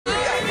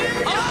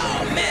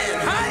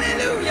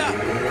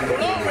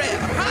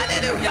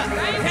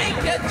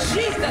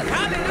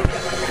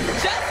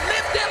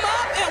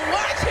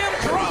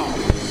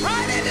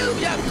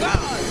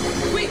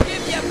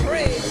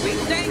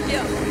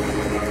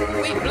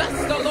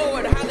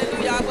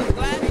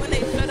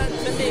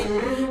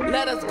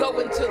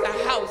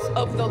house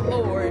of the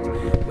Lord.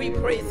 We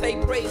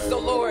say praise the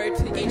Lord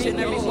to each and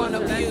every one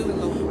of you.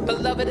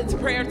 Beloved, it's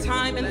prayer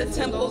time in the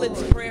temple.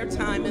 It's prayer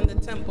time in the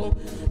temple.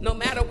 No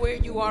matter where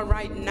you are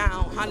right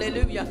now,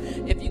 hallelujah.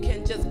 If you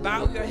can just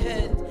bow your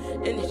head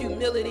in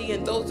humility,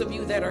 and those of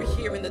you that are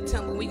here in the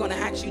temple, we're going to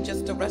ask you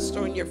just to rest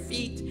on your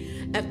feet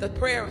as the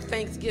prayer of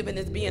thanksgiving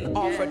is being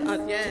offered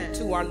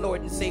to our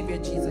Lord and Savior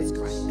Jesus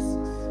Christ.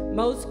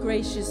 Most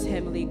gracious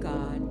Heavenly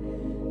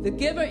God, the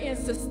giver and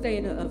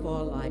sustainer of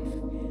all life,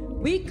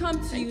 we come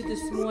to you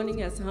this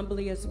morning as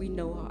humbly as we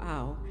know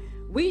how.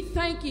 We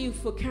thank you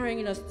for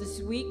carrying us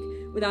this week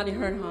without any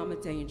hurt, harm, or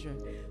danger.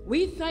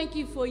 We thank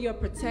you for your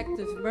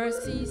protective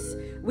mercies.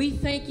 We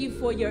thank you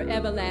for your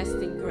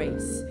everlasting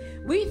grace.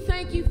 We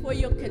thank you for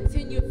your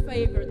continued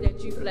favor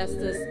that you blessed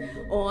us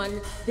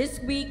on this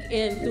week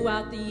and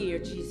throughout the year,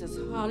 Jesus.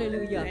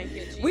 Hallelujah. Thank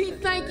you, Jesus. We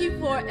thank you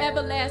for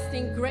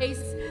everlasting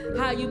grace,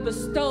 how you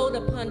bestowed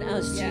upon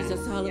us,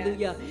 Jesus.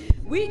 Hallelujah.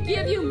 We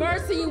give you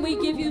mercy and we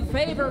give you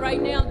favor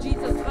right now,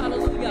 Jesus.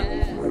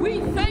 Hallelujah. We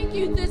thank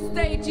you this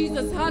day,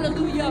 Jesus.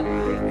 Hallelujah.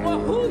 For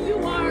who you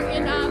are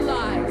in our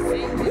lives.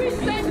 We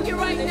thank you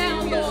right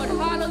now, Lord.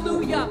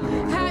 Hallelujah.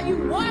 How you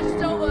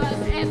watched over us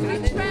as we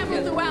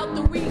travel throughout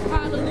the week.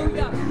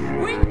 Hallelujah.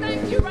 We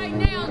thank you right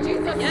now,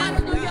 Jesus.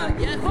 Hallelujah.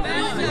 For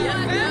what you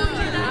are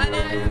doing in our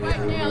lives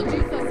right now,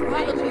 Jesus.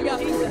 Hallelujah.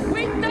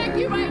 We thank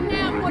you right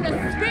now for the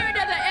spirit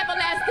of the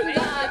everlasting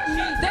God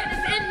that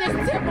is in this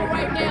temple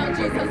right now,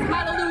 Jesus.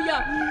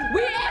 Hallelujah.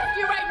 We ask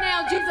you right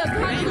now, Jesus.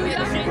 Hallelujah.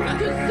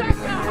 To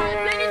search our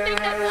hearts. Anything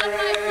that's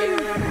unlike you. We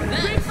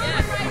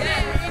come right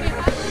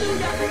now.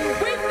 Hallelujah.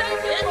 We thank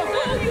you for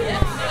who you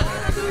are.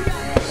 Hallelujah.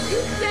 You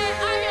said,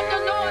 I am the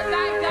Lord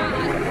thy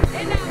God,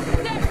 and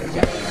I'll never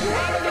change.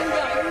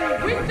 Hallelujah.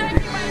 We thank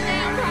you right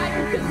now for how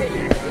you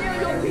continue to heal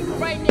your people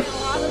right now.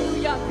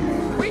 Hallelujah.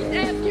 We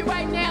ask you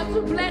right now to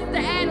bless the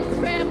Adams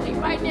family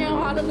right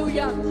now.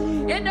 Hallelujah.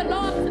 And the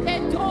Lord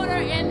and daughter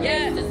and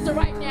their sister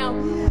right now.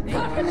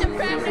 Cover the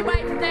family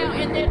right now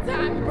in their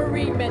time of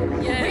bereavement.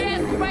 We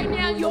ask you right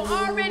now, you're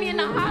already in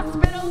the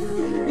hospitals.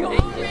 You're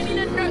already in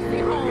the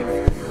nursing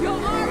homes. You're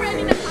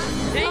already in the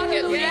hospitals. Thank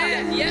you. We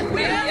thank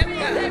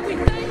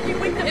you.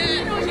 We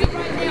depend on you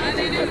right now.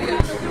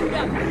 Hallelujah.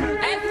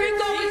 As we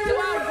go into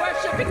our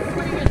worship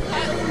experience,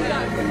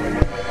 hallelujah.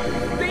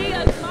 Be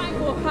us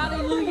mindful,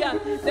 hallelujah,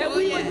 that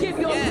we will give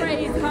your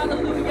praise,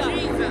 hallelujah.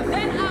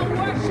 Let our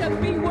worship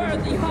be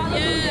worthy,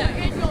 hallelujah,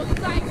 in your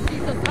sight,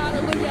 Jesus,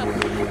 hallelujah.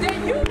 That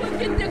you will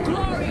get the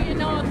glory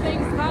in all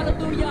things,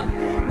 hallelujah.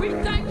 We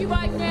thank you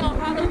right now,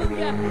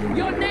 hallelujah.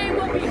 Your name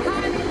will be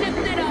highly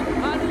lifted up,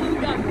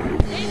 hallelujah.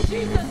 In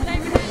Jesus'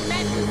 name, in that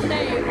matchless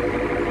name,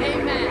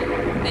 amen.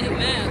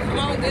 Amen. Come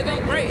on, give him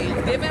praise.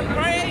 Give him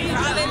praise.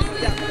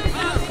 Hallelujah.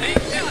 Oh,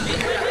 thank you,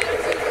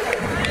 Jesus.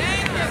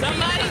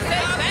 Somebody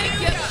say thank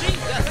you,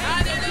 Jesus.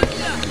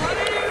 Hallelujah.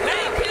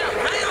 Thank him.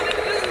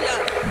 Hallelujah.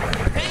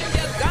 Thank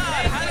you,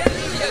 God.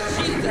 Hallelujah,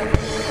 Jesus,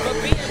 for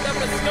being the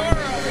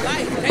restorer of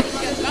life. Thank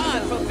you, God,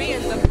 for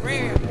being the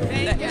prayer,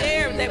 the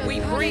air that we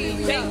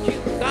breathe. Thank you,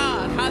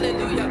 God.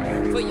 Hallelujah.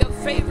 For your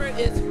favor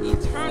is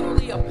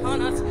eternally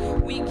upon us.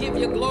 We give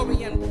you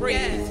glory and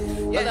praise.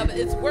 Beloved,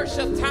 it's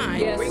worship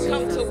time. We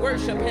come to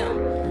worship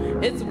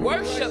him. It's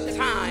worship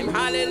time.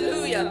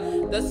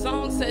 Hallelujah. The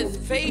song says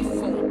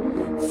faithful.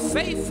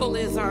 Faithful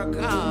is our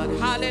God.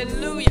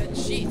 Hallelujah,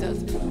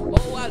 Jesus.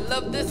 Oh, I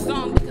love this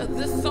song because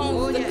this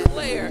song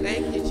declares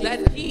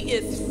that he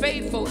is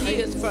faithful. He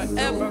is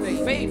forever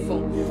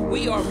faithful.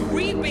 We are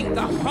reaping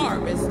the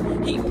harvest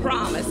he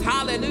promised.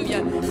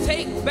 Hallelujah.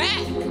 Take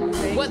back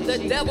what the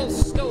devil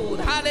stole.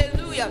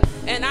 Hallelujah.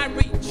 And I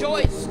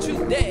rejoice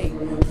today,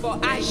 for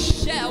I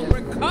shall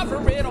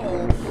recover it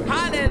all.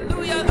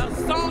 Hallelujah. A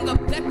song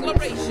of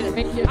declaration.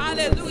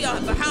 Hallelujah.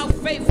 For how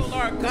faithful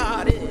our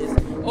God is.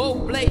 Oh,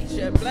 bless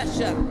you, bless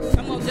you.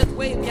 Come on, just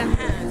wave your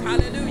hands.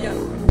 Hallelujah.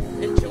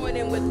 And join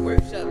in with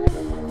worship.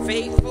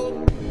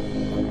 Faithful,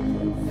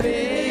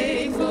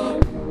 faithful,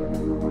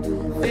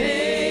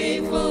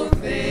 faithful,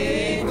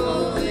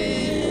 faithful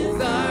is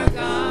our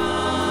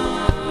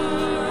God.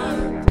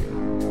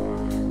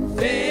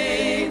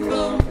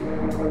 Faithful,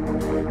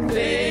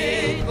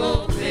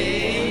 faithful,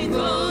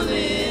 faithful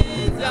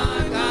is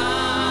our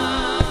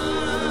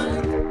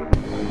God.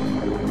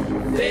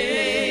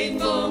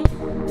 Faithful,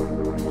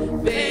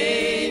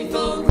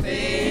 faithful,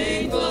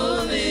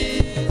 faithful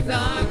is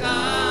our God.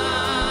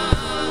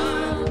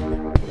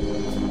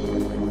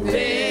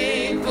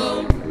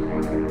 Faithful,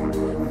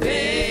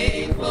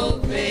 faithful,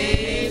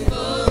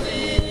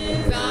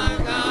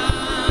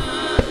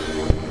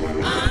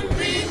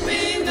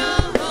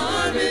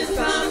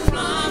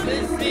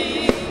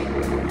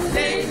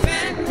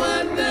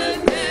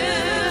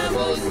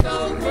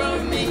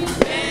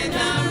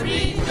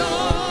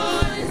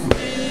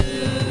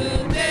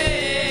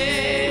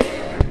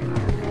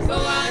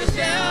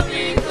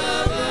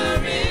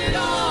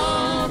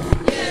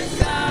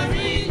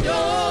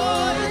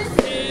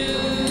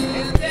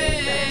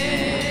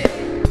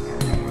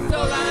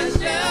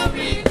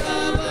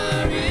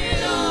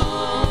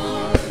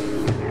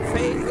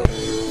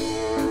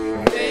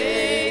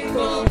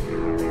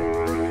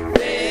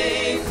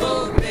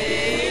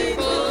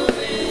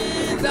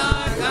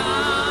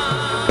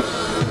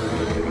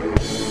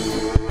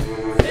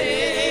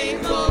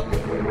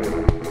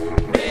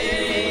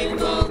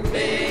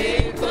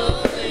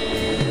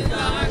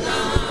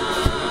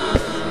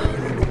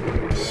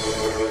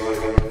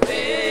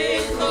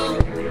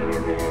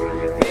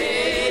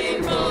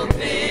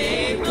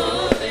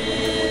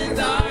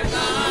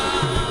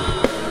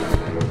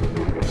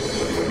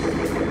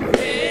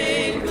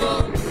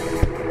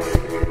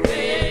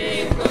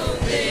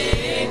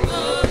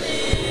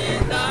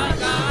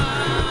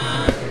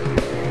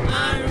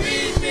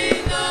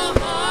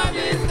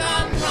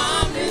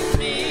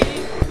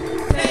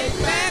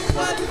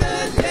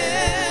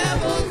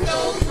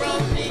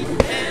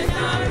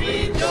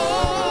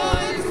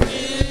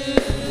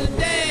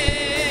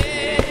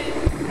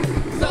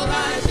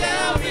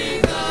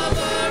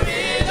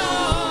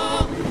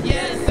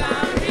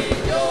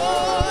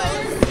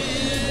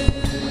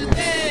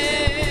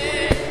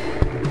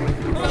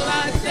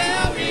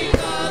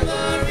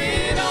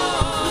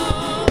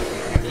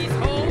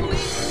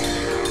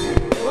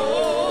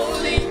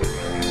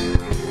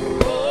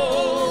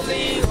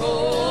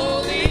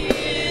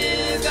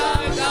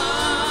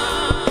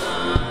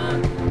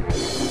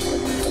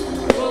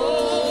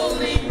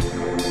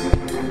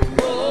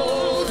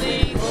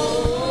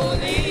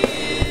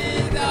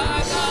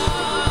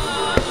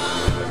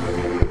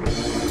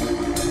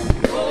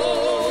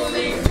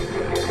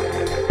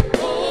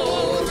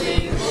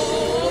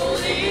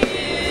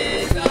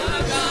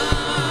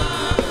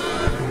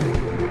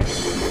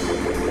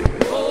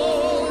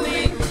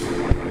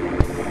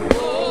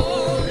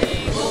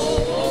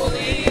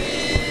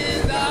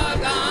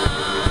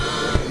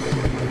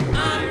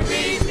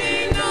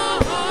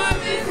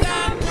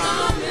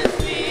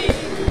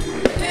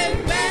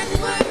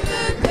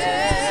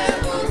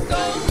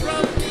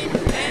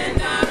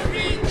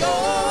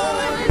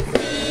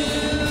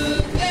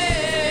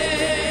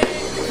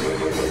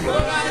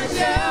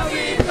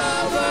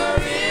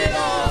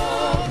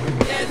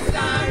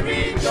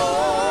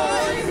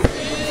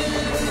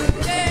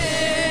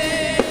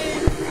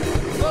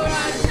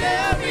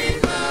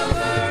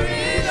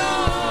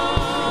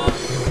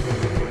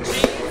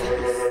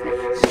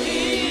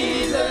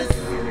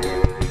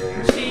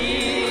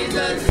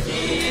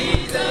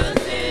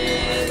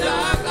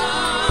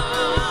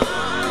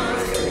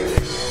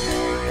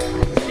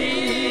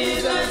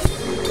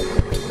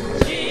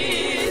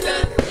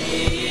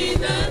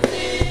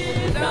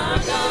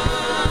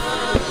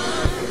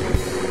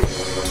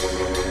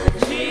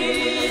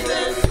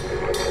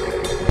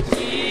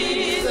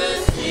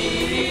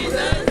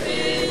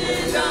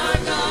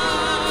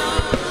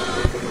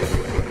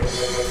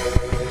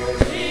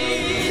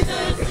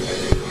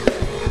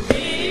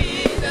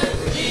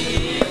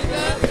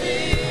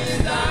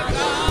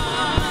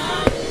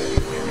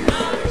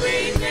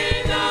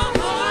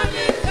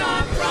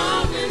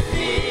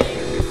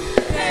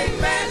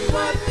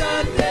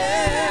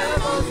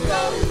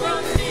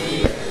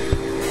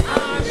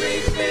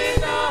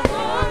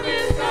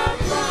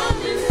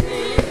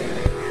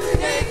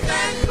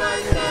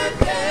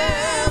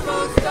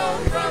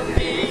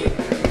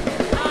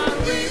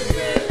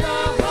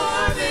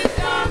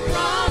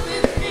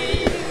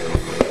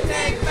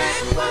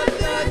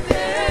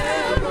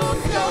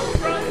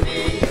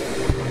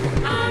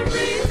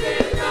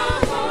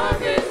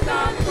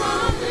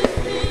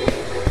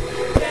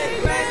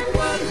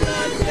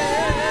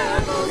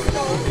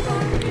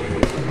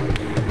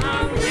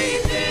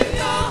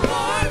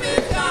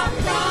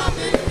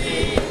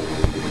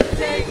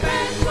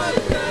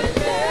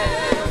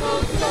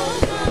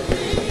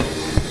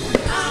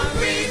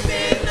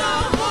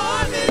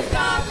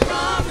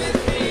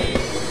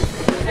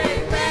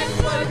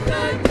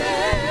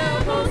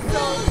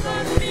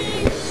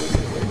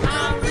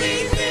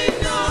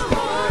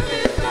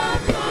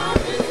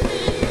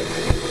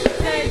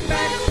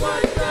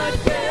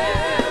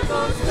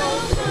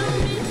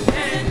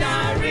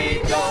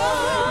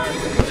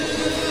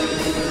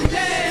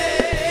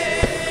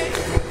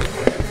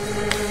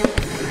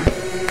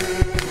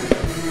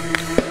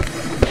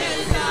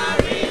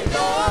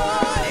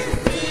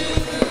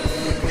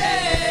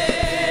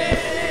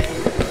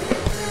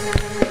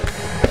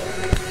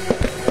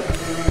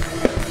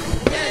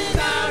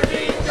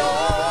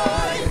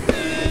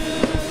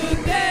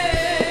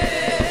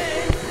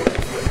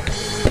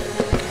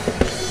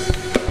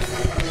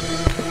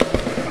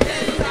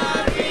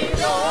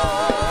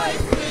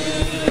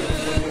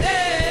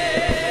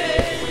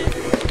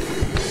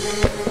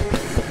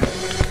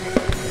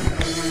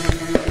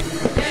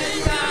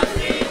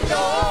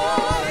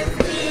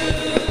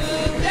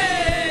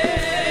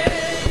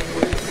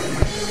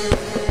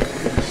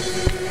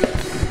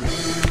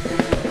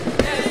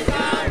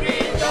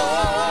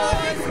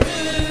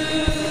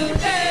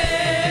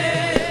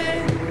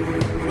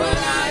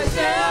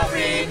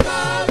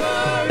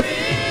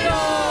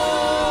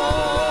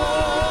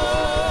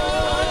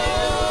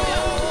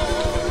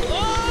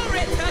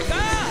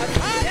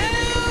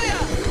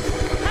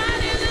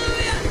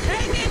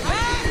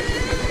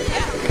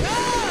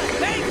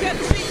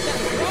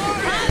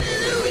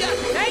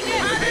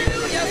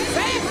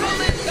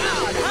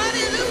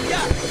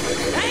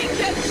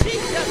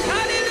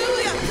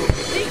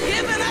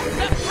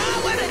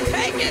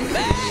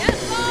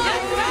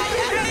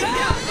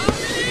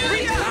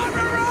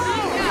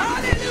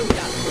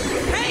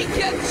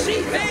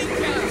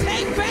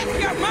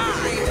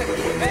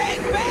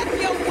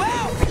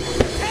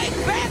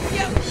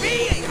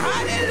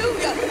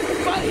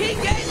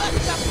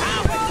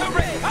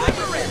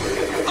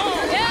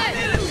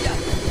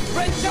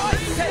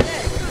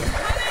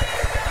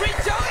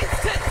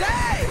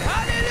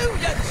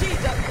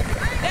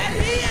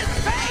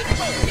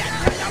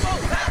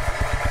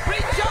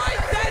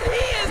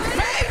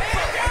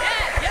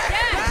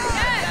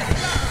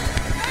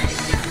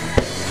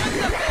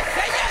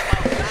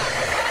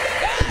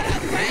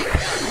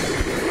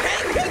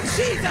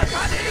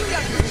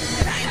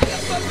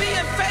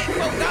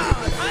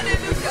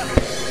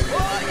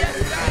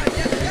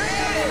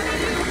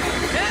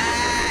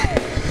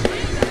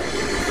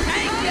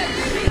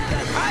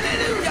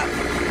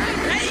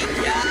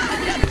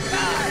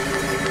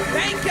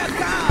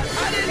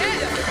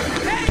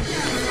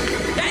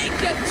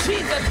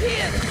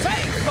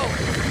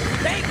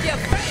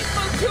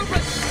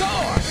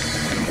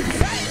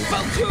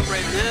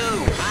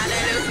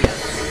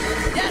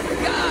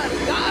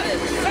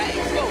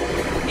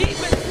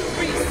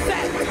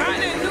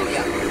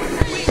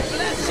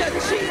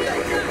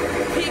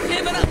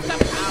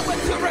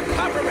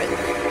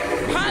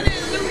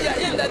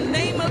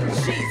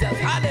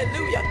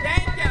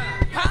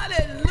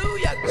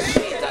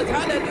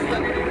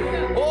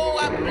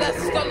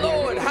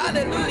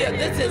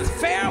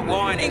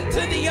 returning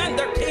to the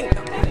under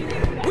kingdom.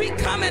 We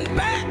coming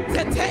back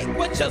to take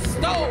what you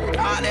stole.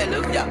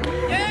 Hallelujah.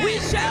 We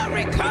shall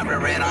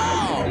recover it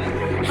all.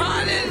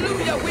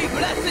 Hallelujah. We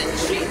bless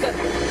it, Jesus.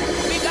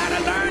 We got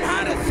to learn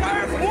how to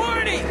serve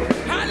warning.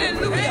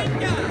 Hallelujah.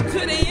 To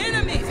the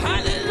enemies.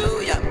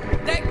 Hallelujah.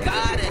 That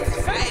God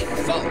is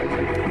faithful.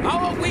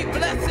 Oh, we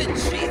bless it,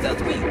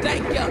 Jesus. We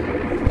thank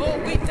you. Oh,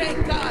 we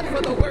thank God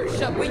for the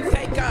worship. We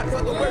thank God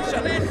for the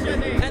worship.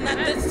 And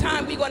at this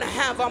time, we're going to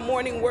have our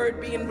morning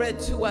word being read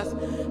to us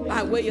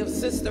by way of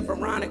Sister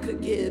Veronica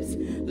Gibbs.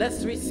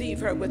 Let's receive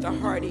her with a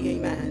hearty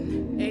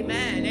amen.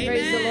 Amen. Amen.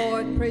 Praise the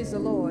Lord. Praise the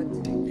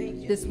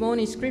Lord. This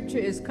morning's scripture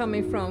is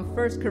coming from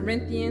 1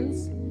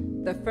 Corinthians,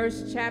 the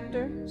 1st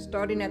chapter,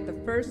 starting at the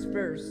 1st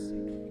verse.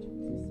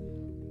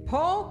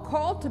 Paul,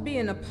 called to be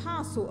an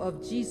apostle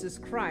of Jesus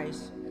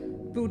Christ,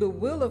 through the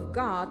will of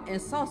God, and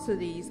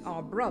Sosthenes,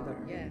 our brother,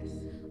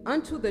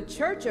 unto the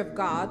church of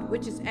God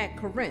which is at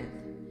Corinth,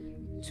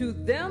 to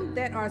them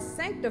that are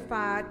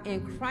sanctified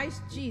in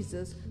Christ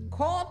Jesus,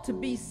 called to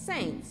be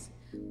saints,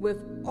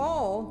 with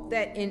all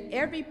that in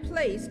every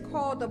place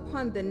called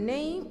upon the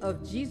name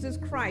of Jesus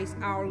Christ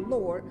our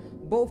Lord,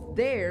 both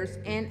theirs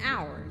and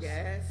ours.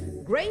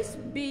 Grace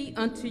be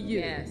unto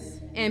you,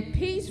 and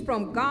peace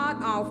from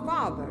God our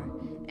Father,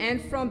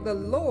 and from the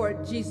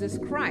Lord Jesus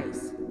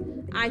Christ.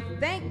 I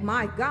thank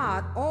my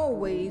God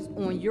always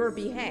on your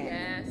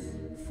behalf,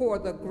 for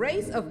the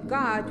grace of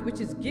God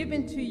which is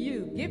given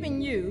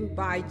you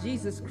by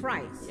Jesus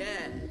Christ,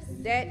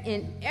 that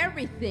in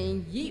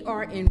everything ye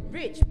are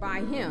enriched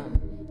by him,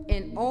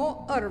 in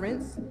all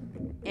utterance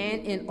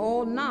and in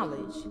all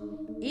knowledge,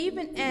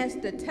 even as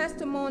the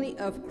testimony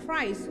of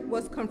Christ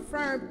was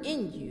confirmed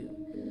in you,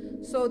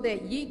 so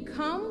that ye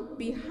come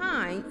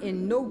behind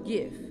in no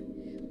gift,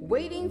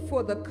 waiting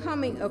for the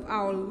coming of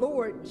our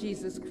Lord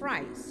Jesus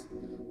Christ,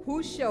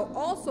 who shall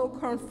also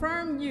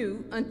confirm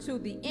you unto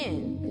the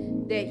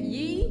end, that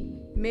ye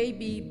may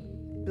be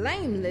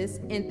blameless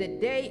in the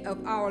day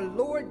of our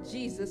Lord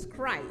Jesus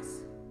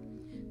Christ.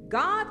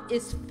 God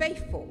is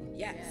faithful,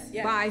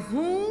 by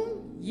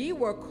whom ye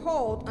were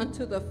called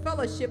unto the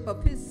fellowship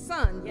of his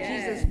Son,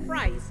 Jesus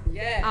Christ,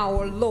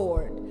 our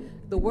Lord.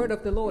 The word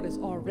of the Lord is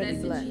already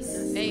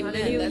blessed. Amen.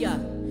 Hallelujah.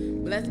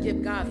 Let's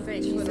give God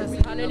thanks for the Jesus.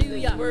 reading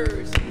Hallelujah. of his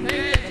words.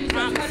 The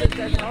promises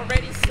has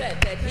already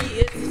said that he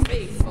is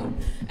faithful.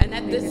 And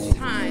at this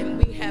time,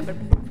 we have a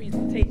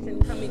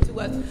presentation coming to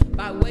us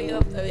by way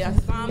of the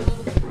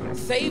ensemble,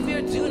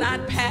 Savior, Do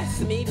Not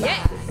Pass Me By.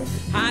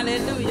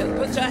 Hallelujah.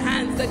 Put your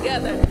hands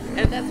together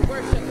and let's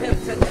worship him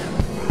together.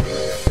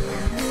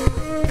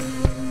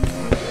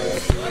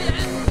 Oh,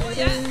 yes. Oh,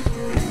 yes.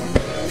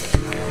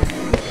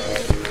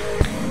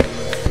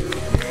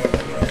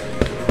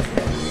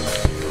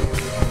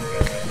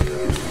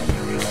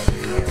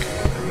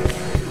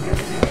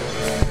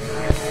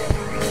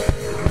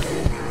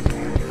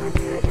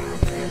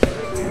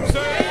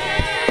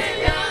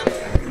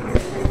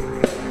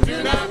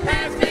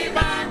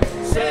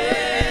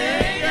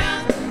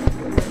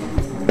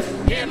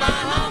 Hear my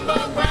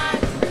humble cry.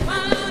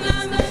 Follow the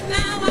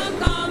now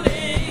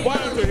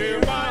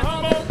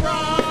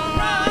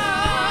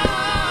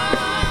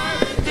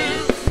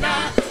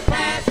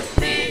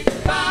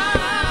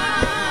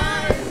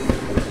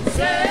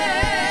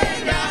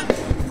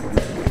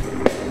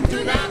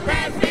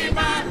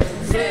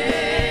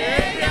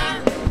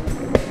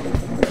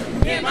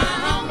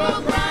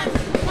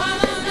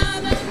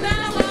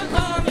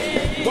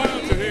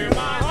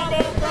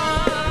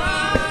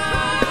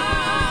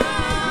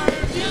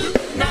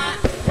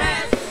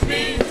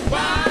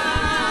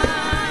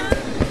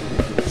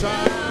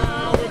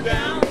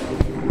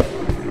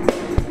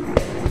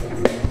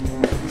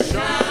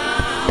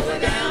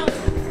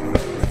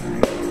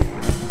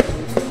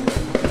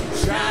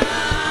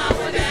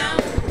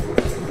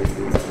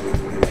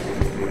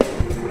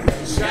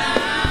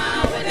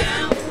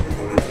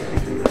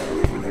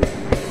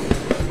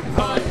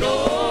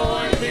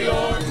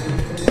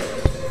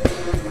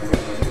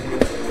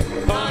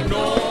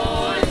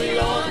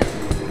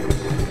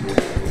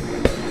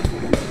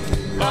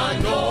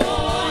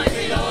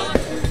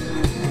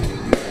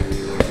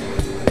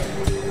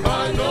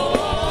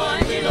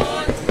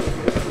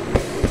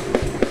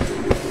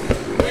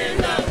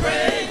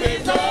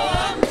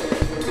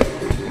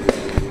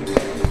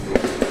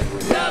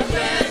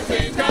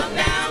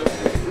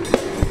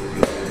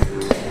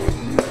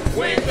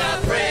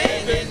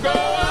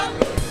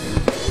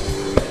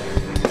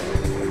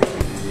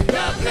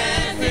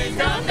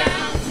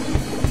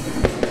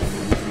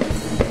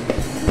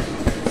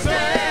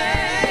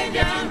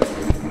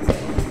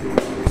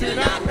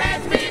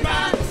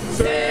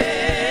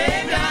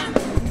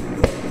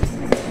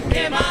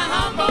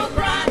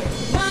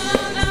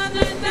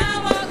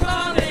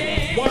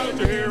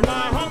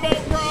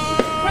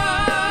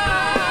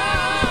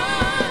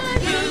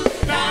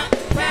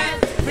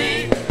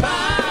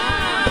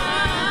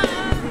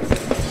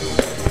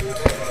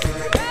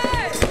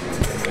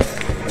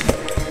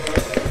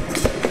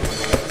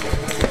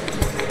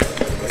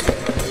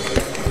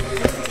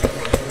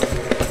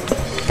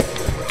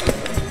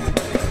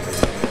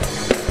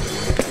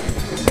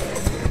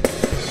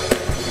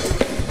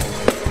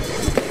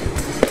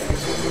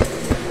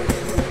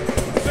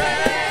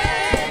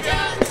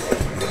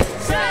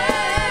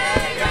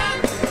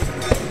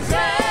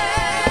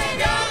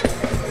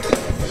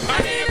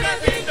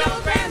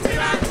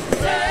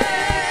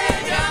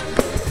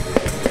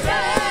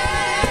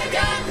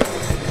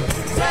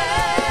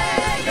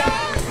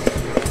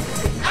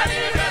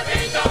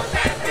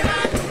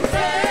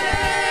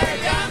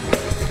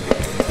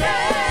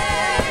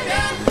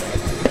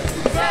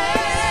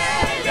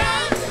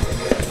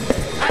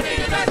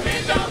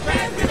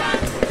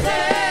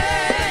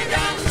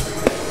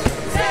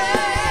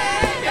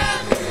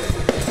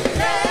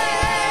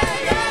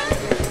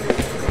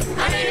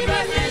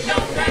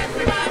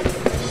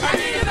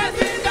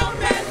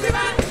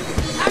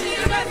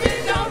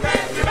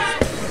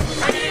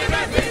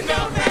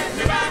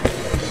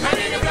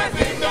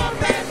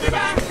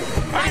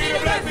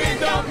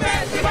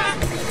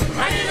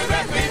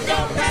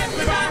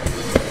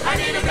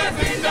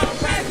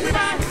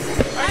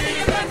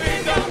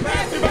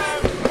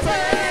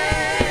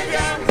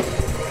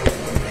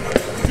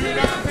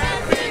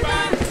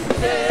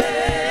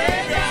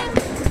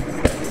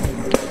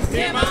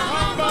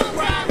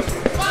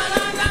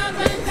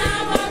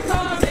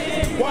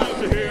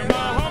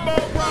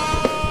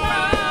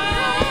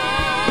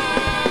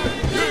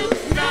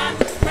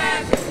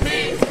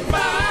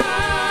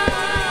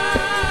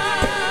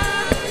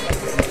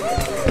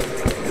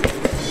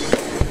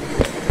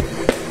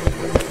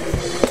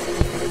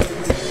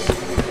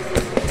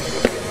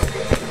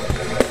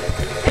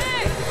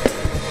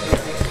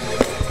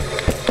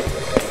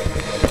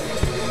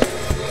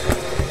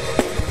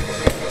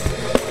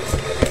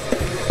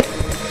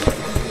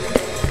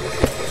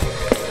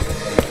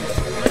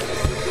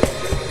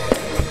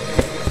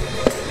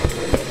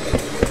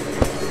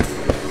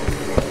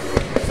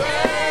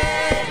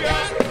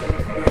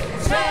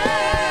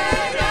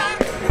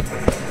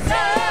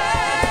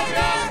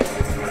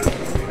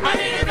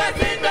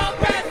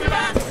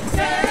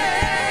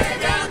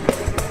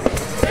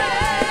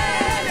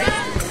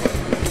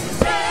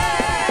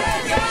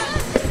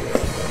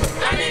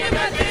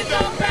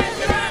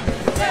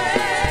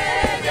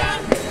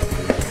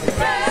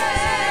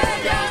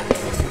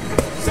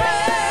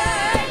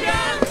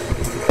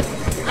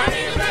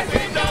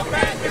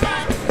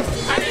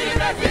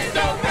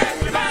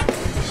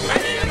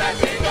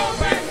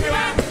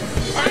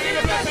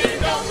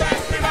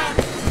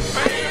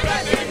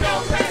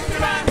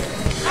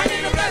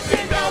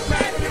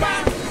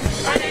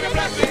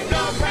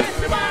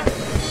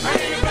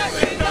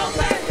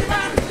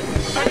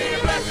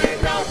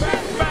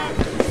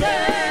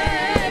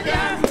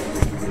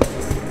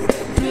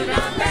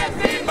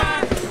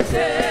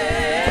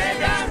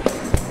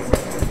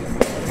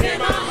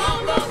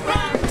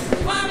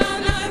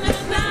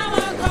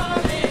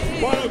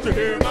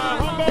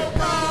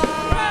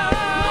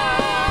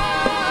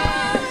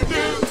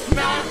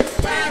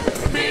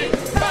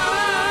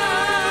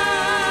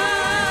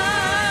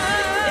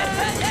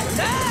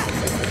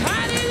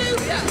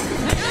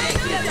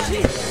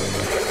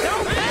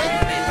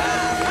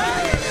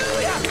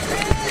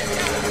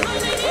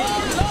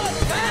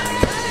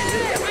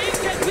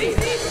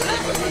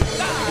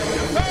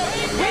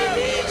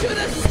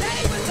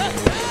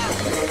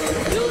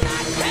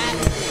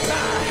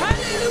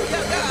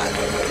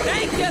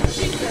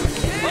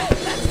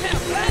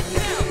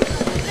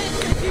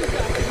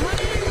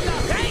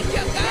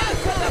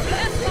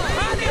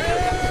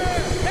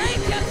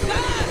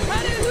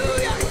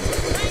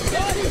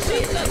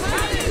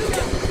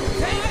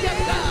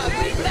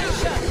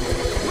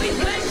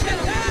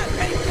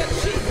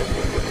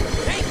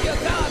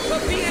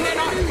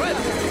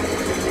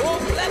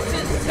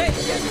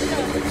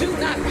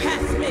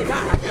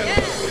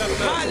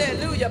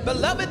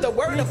beloved, the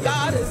word of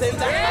God is in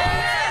the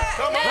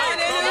house.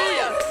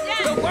 Hallelujah.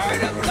 The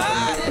word of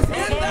God is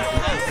in the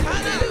house.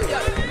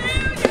 Hallelujah.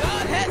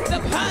 God has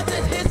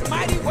deposited his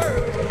mighty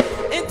word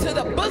into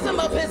the bosom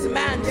of his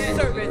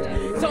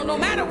manservant. So no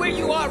matter where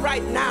you are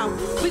right now,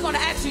 we're going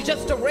to ask you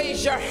just to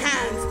raise your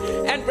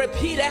hands and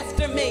repeat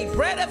after me.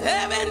 Bread of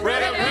heaven,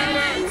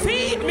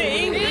 feed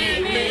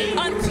me,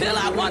 until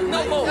I want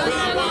no more.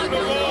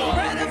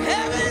 Bread of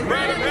heaven,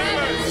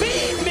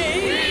 feed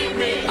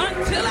me,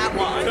 until I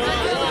want no more.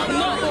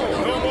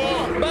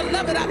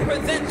 Beloved, I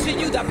present to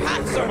you the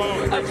pastor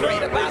of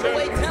Greater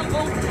Byway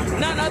Temple,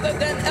 none other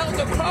than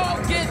Elder Carl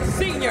Gibbs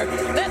Sr.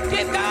 Let's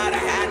give God a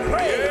hand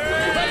praise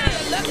for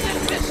the elected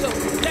official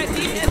that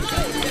he has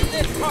placed in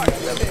this part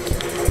of the vision.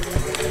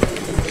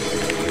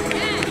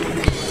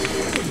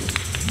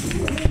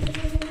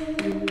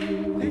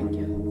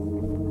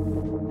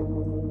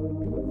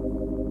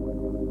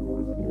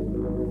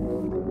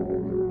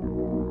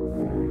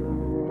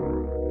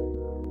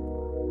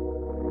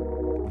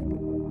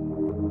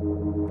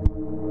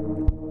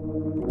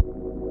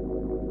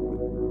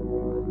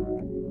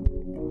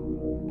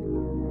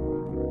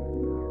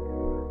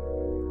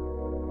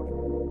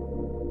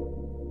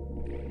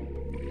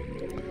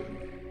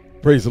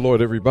 Praise the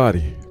Lord,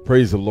 everybody.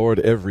 Praise the Lord,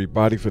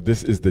 everybody, for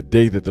this is the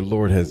day that the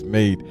Lord has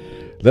made.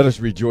 Let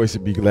us rejoice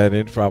and be glad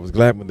in it, for I was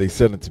glad when they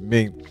said unto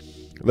me,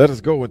 let us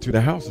go into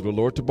the house of the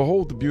Lord to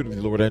behold the beauty of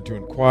the Lord and to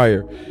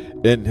inquire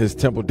in his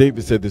temple.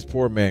 David said, this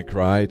poor man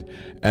cried,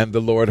 and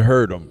the Lord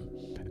heard him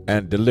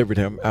and delivered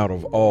him out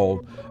of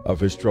all of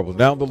his troubles.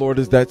 Now the Lord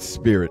is that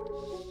Spirit,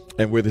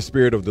 and where the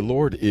Spirit of the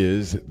Lord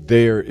is,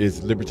 there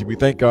is liberty. We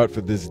thank God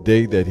for this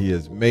day that he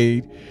has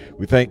made.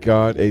 We thank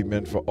God,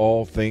 amen, for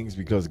all things,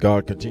 because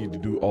God continues to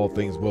do all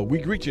things well. We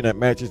greet you in that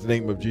matchless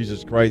name of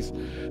Jesus Christ.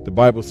 The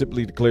Bible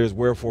simply declares,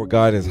 wherefore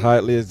God has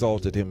highly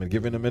exalted him and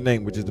given him a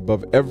name which is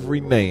above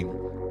every name,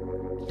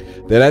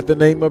 that at the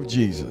name of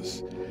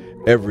Jesus,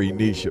 every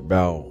knee should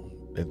bow,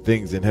 and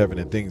things in heaven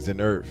and things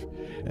in earth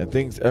and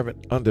things ever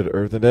under the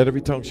earth, and that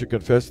every tongue should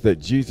confess that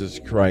Jesus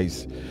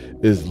Christ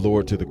is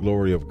Lord, to the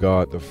glory of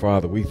God the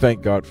Father. We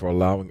thank God for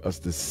allowing us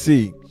to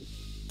see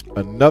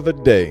another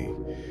day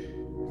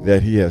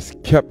that he has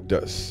kept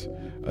us,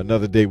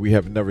 another day we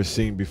have never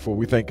seen before.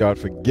 We thank God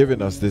for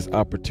giving us this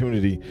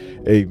opportunity,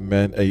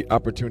 amen, a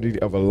opportunity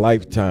of a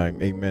lifetime,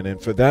 amen,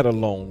 and for that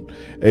alone,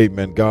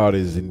 amen, God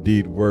is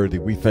indeed worthy.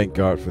 We thank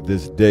God for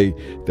this day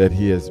that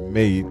he has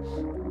made.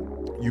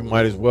 You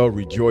might as well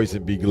rejoice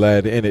and be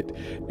glad in it.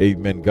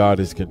 Amen. God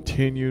is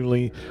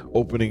continually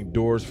opening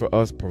doors for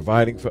us,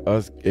 providing for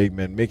us.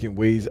 Amen. Making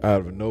ways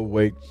out of no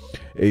way.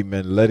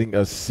 Amen. Letting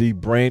us see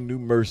brand new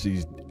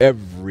mercies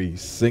every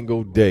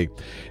single day.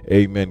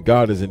 Amen.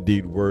 God is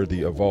indeed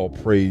worthy of all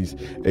praise.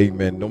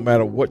 Amen. No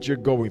matter what you're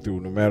going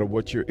through, no matter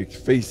what you're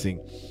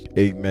facing,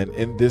 amen,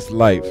 in this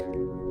life,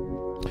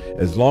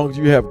 as long as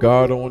you have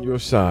God on your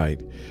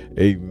side,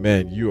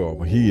 amen,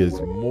 he is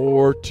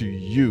more to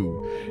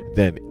you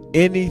than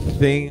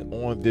anything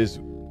on this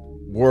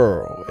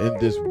world,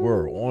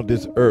 on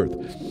this earth.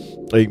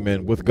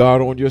 Amen. With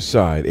God on your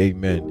side,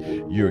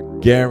 amen, you're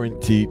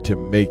guaranteed to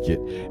make it.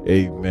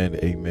 Amen.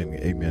 Amen.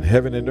 Amen.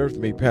 Heaven and earth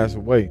may pass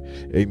away.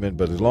 Amen.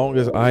 But as long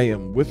as I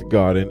am with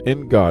God and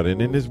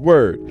in his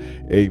word,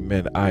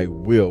 amen, I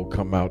will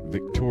come out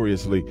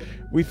victoriously.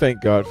 We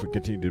thank God for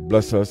continuing to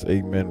bless us.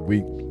 Amen.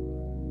 We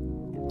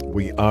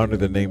honor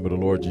the name of the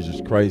Lord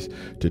Jesus Christ.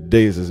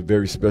 Today is a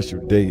very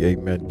special day.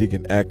 Amen.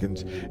 Deacon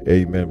Atkins.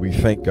 Amen. We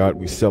thank God.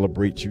 We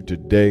celebrate you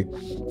today.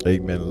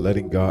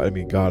 Amen.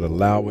 God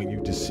allowing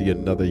you to see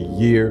another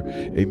year.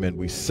 Amen.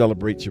 We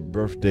celebrate your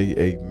birthday.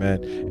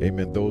 Amen.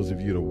 Amen. Those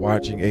of you that are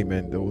watching.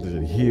 Amen. Those that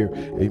are here.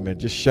 Amen.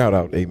 Just shout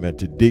out. Amen.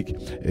 To Dick.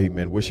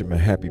 Amen. Wish him a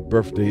happy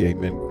birthday.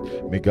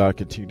 Amen. May God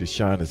continue to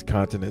shine his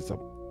countenance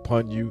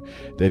upon you,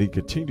 that he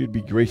continue to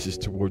be gracious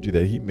toward you,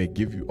 that he may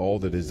give you all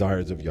the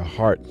desires of your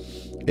heart.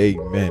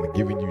 Amen.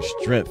 Giving you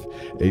strength.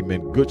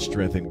 Amen. Good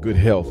strength and good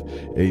health.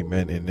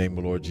 Amen. In the name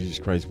of the Lord Jesus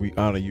Christ, we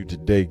honor you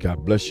today.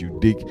 God bless you,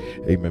 Deke.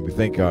 Amen. We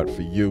thank God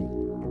for you.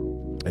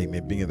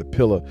 Amen. Being the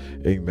pillar,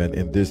 amen,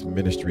 in this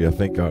ministry. I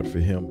thank God for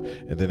him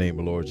in the name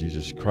of the Lord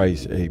Jesus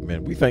Christ.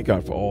 Amen. We thank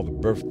God for all the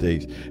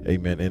birthdays,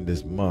 amen, in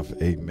this month.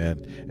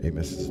 Amen.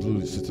 Amen.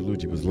 Sister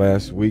Luigi was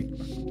last week.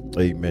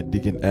 Amen.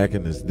 Deacon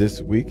Atkins is this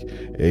week.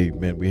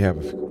 Amen. We have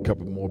a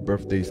couple more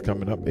birthdays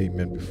coming up.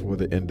 Amen. Before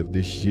the end of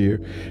this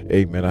year.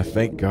 Amen. I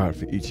thank God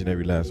for each and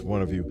every last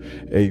one of you.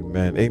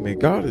 Amen. Amen.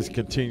 God is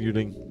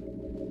continuing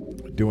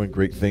doing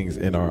great things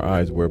in our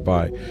eyes,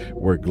 whereby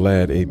we're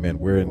glad. Amen.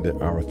 We're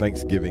in our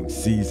Thanksgiving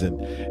season.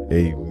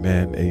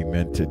 Amen.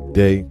 Amen.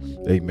 Today,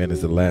 amen,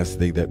 is the last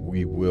day that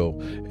we will,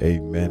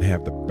 amen,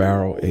 have the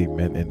barrel,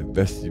 amen, in the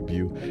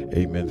vestibule.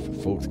 Amen. For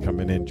folks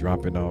coming in,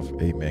 dropping off,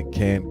 amen,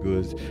 canned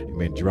goods,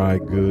 amen, dry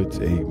goods.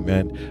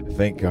 Amen.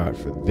 Thank God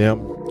for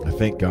them. I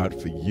thank God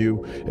for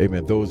you.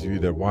 Amen. Those of you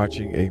that are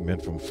watching, amen,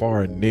 from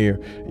far and near,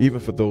 even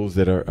for those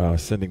that are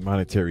sending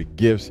monetary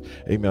gifts.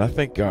 Amen. I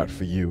thank God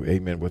for you.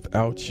 Amen.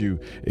 Without you,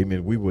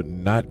 amen, we would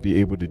not be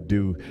able to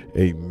do,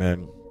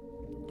 amen,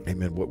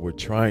 amen, what we're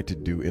trying to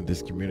do in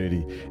this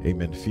community,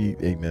 amen,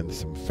 feed, amen,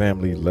 some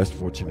family, less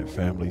fortunate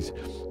families,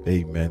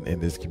 amen, in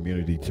this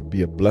community, to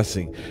be a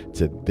blessing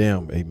to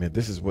them, amen.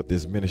 This is what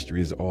this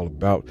ministry is all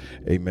about,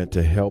 amen,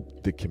 to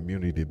help the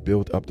community,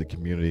 build up the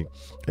community,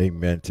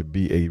 amen, to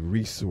be a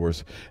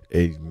resource,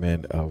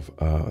 amen, of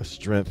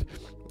strength.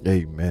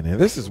 Amen. And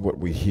this is what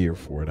we're here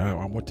for. And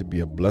I want to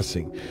be a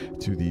blessing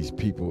to these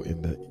people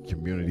in the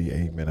community.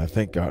 Amen. I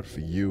thank God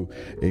for you.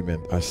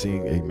 Amen. I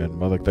seen, amen,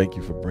 Mother, thank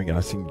you for bringing. I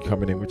seen you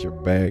coming in with your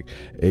bag.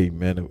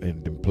 Amen.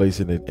 And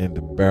placing it in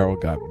the barrel.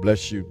 God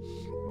bless you.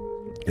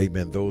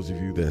 Amen. Those of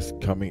you that's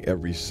coming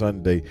every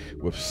Sunday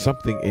with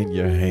something in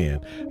your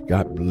hand,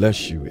 God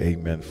bless you.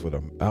 Amen. For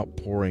the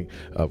outpouring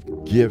of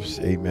gifts.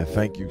 Amen.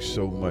 Thank you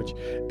so much.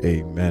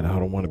 Amen. I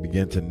don't want to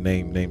begin to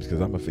name names because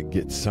I'm going to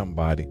forget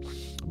somebody.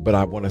 But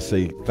I want to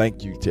say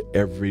thank you to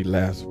every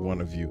last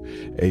one of you,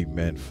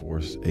 amen, for,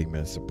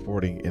 amen,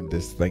 supporting in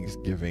this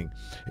Thanksgiving,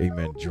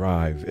 amen,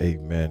 drive,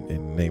 amen,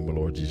 in the name of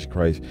Lord Jesus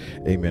Christ,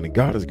 amen. And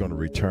God is going to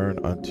return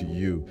unto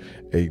you,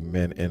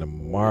 amen, in a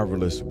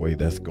marvelous way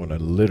that's going to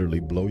literally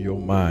blow your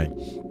mind.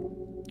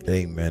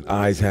 Amen.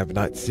 Eyes have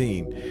not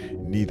seen,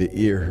 neither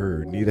ear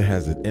heard, neither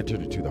has it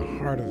entered into the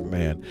heart of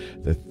man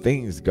the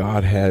things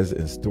God has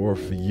in store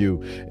for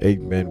you.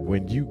 Amen.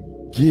 When you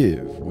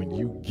give,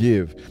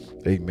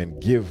 amen,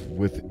 give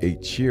with a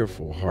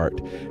cheerful heart.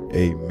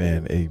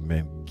 Amen.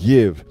 Amen.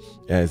 Give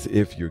as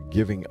if you're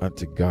giving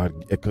unto God,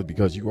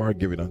 because you are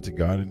giving unto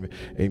God. And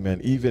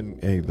amen. Even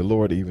the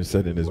Lord even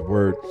said in his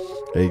word,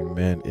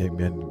 amen,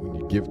 amen, when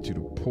you give to the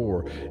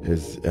poor,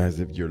 as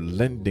if you're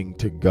lending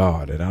to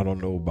God. And I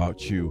don't know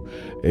about you,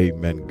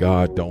 amen,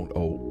 God don't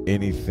owe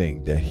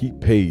anything, that he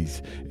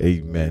pays,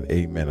 amen,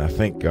 amen. I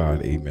thank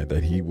God, amen,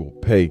 that he will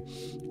pay,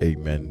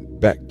 amen,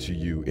 back to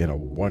you in a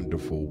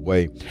wonderful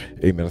way.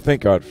 Amen. I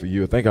thank God for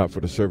you. I thank God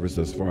for the service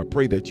thus far. I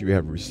pray that you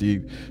have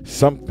received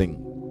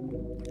something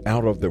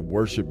out of the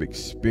worship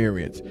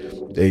experience.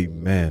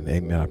 Amen.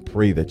 Amen. I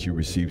pray that you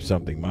receive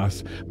something. My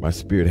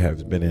spirit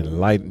has been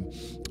enlightened.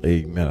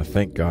 Amen. I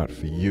thank God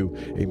for you.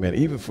 Amen.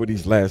 Even for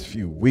these last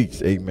few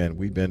weeks, amen,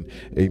 we've been,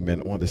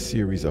 amen, on the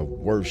series of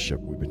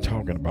worship. We've been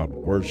talking about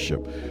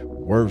worship,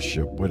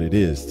 what it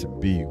is to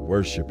be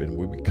worship. And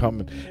when we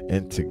come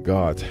into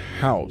God's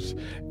house,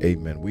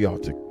 amen, we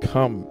ought to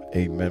come,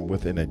 amen,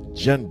 with an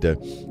agenda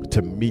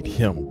to meet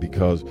him,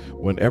 because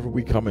whenever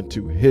we come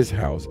into his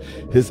house,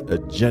 his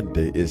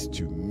agenda is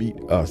to meet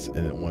us,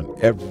 and on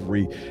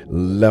every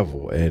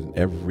level and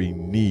every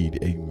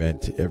need, amen,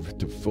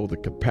 to fill the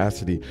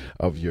capacity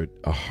of your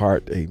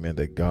heart, amen,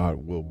 that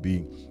God will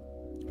be,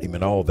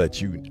 amen, all that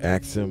you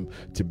ask him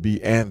to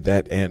be, and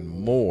that and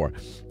more.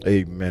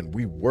 Amen.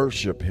 We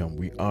worship him.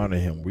 We honor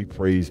him. We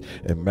praise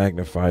and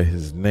magnify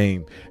his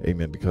name.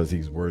 Amen. Because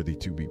he's worthy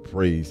to be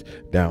praised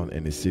down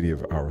in the city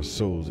of our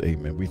souls.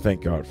 Amen. We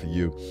thank God for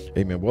you.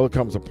 Amen. Well, it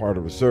comes a part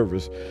of a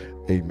service,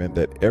 amen,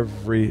 that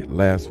every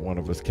last one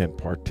of us can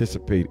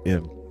participate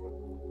in.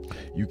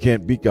 You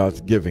can't beat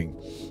God's giving,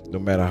 no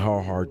matter how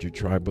hard you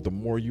try. But the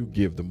more you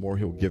give, the more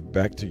he'll give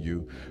back to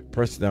you.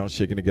 Pressed down,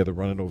 shaken together,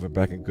 running over,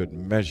 back in good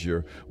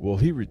measure, will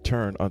he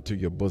return unto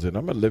your bosom.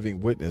 I'm a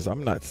living witness.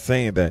 I'm not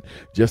saying that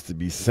just to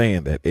be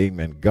saying that.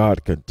 Amen.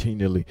 God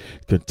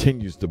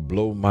continues to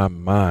blow my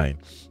mind.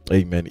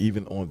 Amen.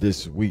 Even on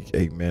this week.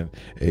 Amen.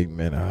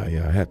 Amen.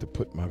 I had to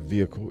put my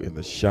vehicle in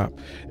the shop.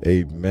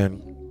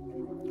 Amen.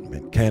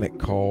 Mechanic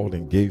called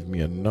and gave me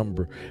a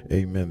number,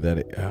 amen,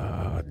 that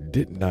I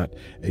did not,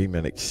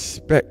 amen,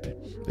 expect.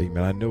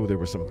 Amen. I know there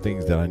were some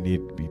things that I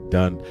need to be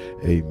done,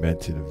 amen,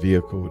 to the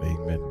vehicle,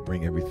 amen,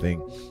 bring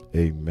everything,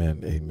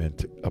 amen, amen,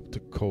 up to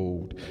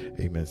code,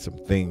 amen, some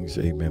things,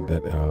 amen,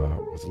 that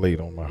was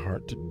laid on my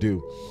heart to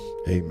do,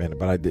 amen,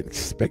 but I didn't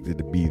expect it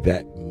to be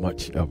that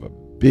much of a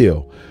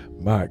bill.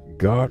 My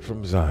God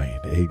from Zion,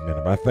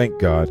 amen. I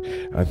thank God,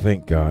 I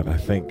thank God, I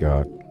thank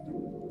God.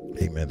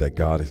 Amen. That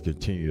God has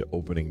continued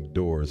opening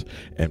doors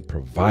and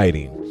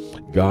providing.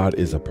 God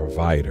is a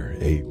provider.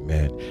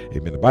 Amen.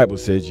 Amen. The Bible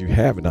says you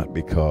have not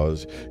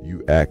because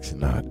you ask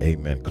not.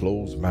 Amen.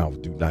 Closed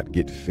mouth do not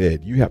get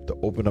fed. You have to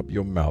open up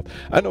your mouth.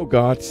 I know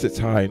God sits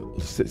high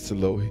and sits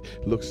low. He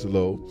looks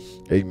low.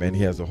 Amen.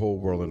 He has the whole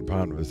world in the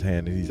palm of his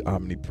hand, and he's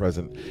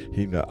omnipresent.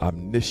 He's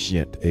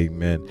omniscient.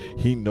 Amen.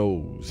 He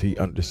knows. He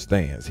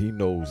understands. He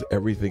knows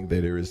everything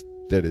that there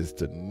is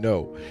to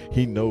know.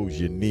 He knows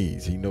your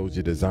needs. He knows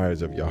your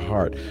desires of your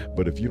heart.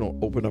 But if you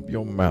don't open up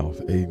your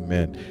mouth,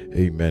 amen,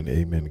 amen,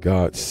 amen.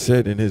 God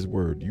said in his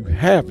word, you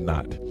have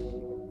not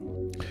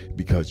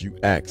because you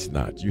ask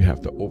not. You have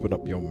to open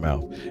up your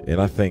mouth.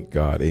 And I thank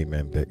God,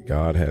 amen, that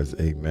God has,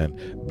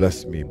 amen,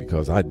 blessed me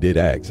because I did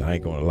ask. I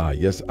ain't going to lie.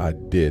 Yes, I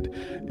did.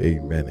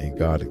 Amen. And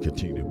God will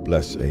continue to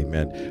bless.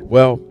 Amen.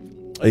 Well,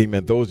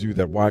 amen. Those of you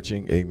that are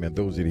watching, amen.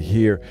 Those that are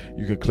here,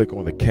 you can click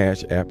on the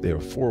Cash App. There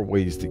are 4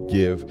 ways to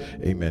give.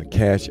 Amen.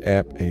 Cash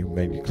App.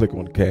 Amen. You click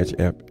on the Cash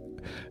App.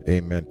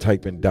 Amen.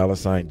 Type in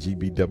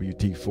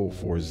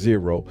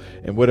 $GBWT440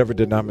 and whatever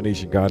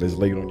denomination God has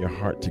laid on your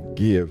heart to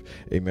give.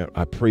 Amen.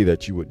 I pray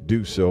that you would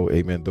do so.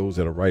 Amen. Those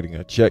that are writing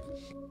a check,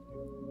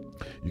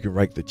 You can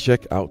write the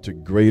check out to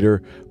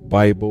Greater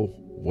Bible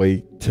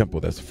Way Temple.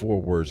 That's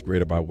 4 words,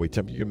 Greater Bible Way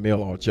Temple. You can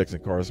mail all checks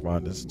and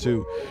correspondence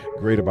to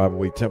Greater Bible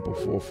Way Temple,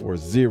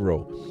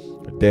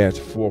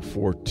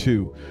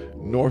 440-442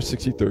 North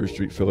 63rd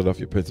Street,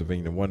 Philadelphia,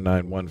 Pennsylvania,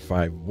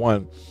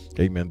 19151.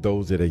 Amen.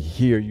 Those that are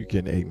here, you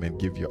can, amen,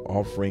 give your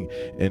offering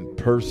in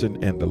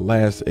person. And the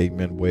last,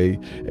 amen, way,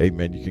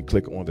 amen, you can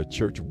click on the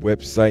church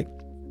website.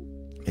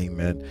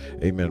 Amen.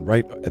 Amen.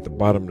 Right at the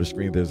bottom of the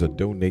screen, there's a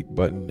donate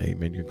button.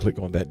 Amen. You can click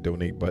on that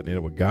donate button and it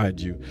will guide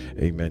you,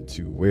 amen,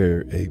 to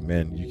where,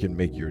 amen, you can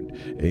make your,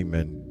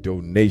 amen,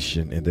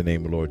 donation in the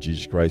name of the Lord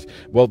Jesus Christ.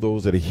 Well,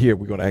 those that are here,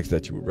 we're going to ask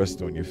that you would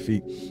rest on your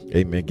feet.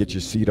 Amen. Get your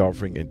seed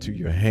offering into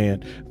your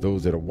hand.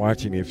 Those that are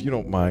watching, if you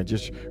don't mind,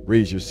 just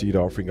raise your seed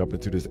offering up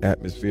into this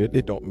atmosphere.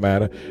 It don't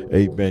matter.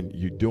 Amen.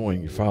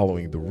 You're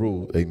following the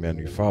rule. Amen.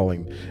 You're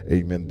following,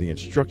 amen, the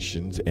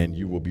instructions, and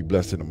you will be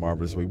blessed in a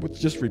marvelous way.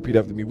 Just repeat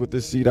after me. With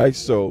this seed I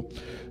sow,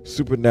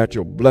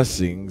 supernatural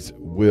blessings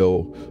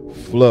will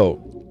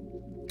flow.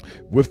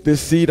 With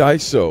this seed I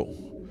sow,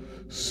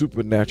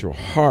 supernatural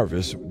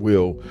harvest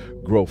will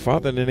grow.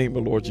 Father, in the name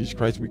of the Lord Jesus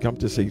Christ, we come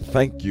to say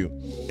thank you.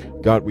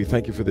 God, we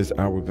thank you for this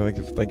hour. We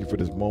thank you for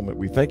this moment.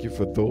 We thank you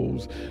for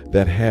those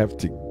that have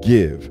to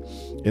give.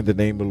 In the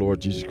name of the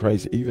Lord Jesus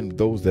Christ, even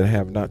those that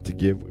have not to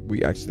give,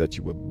 we ask that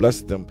you would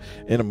bless them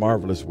in a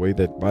marvelous way,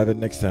 that by the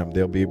next time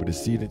they'll be able to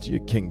seed into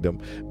your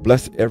kingdom.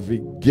 Bless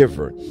every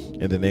giver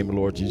in the name of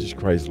the Lord Jesus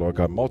Christ. Lord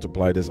God,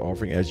 multiply this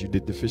offering as you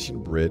did the fish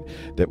and bread,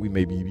 that we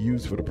may be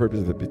used for the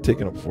purpose that be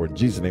taken up for. In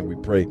Jesus' name we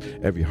pray.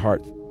 Every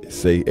heart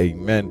say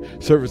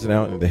amen. Service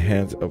now in the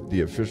hands of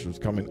the officials,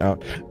 coming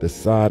out the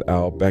side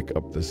aisle, back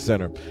up the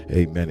center.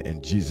 Amen.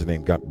 In Jesus'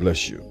 name, God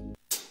bless you.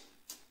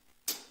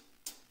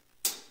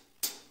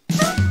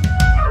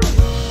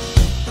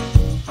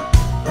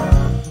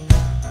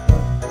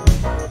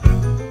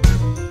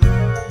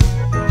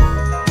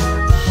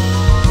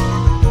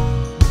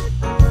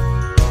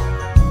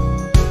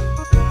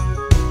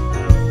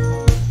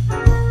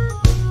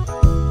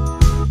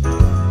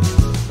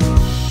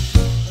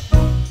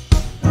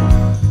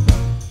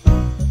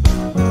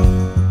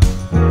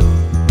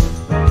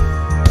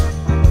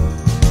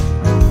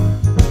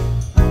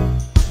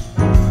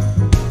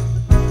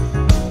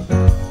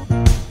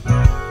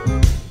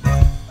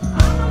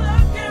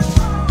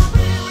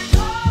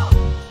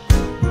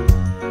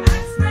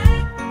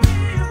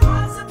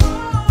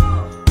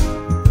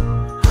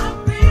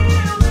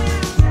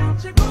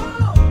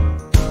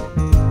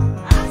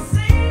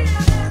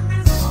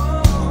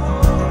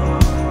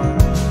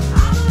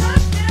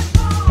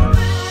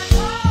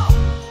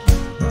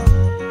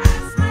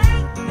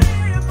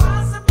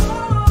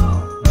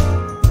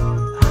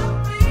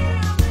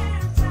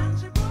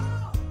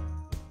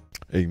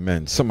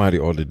 Amen. Somebody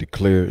ought to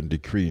declare and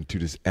decree into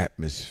this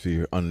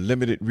atmosphere,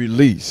 unlimited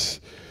release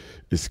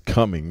is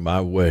coming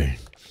my way.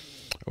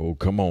 Oh,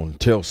 come on.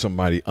 Tell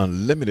somebody,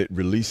 unlimited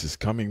release is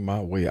coming my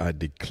way. I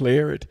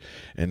declare it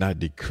and I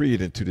decree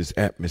it into this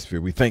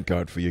atmosphere. We thank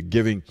God for your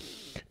giving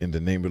in the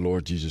name of the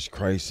Lord Jesus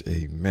Christ.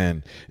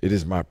 Amen. It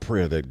is my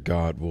prayer that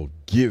God will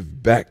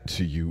give back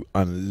to you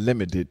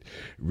unlimited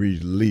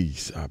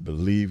release. I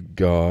believe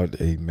God,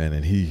 amen,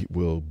 and he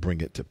will bring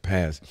it to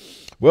pass.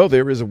 Well,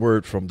 there is a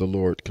word from the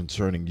Lord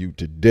concerning you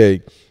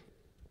today.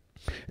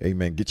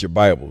 Amen. Get your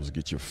Bibles,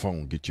 get your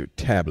phone, get your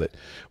tablet,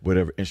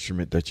 whatever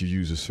instrument that you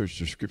use to search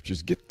the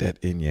scriptures, get that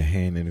in your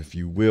hand. And if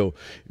you will,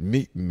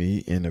 meet me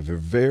in a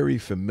very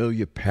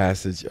familiar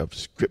passage of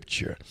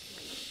scripture.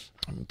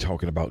 I'm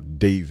talking about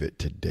David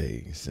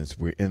today, since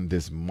we're in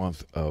this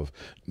month of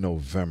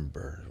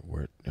November.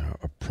 We're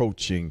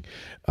approaching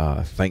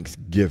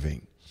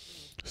Thanksgiving.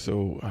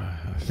 So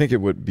I think it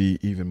would be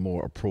even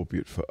more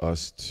appropriate for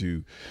us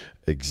to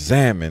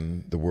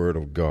examine the word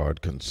of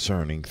God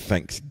concerning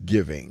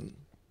Thanksgiving.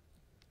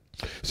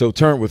 So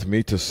turn with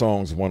me to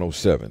Psalms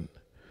 107.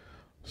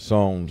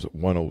 Psalms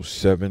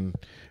 107,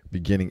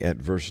 beginning at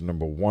verse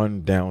number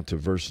 1 down to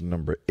verse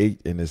number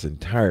 8 in its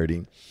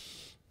entirety.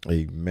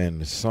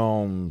 Amen.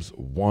 Psalms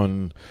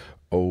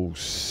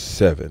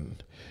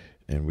 107.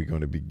 And we're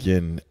going to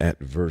begin at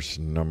verse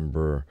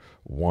number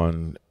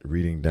 1,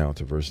 reading down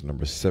to verse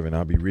number 7.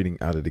 I'll be reading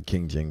out of the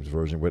King James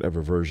Version,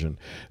 whatever version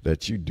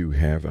that you do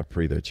have. I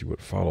pray that you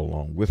would follow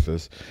along with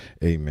us.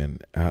 Amen.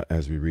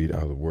 As we read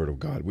out of the Word of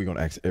God, we're going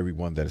to ask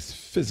everyone that is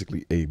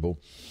physically able,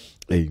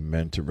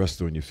 amen, to rest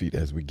on your feet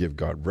as we give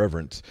God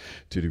reverence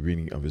to the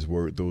reading of his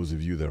word. Those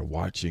of you that are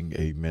watching,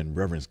 amen,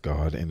 reverence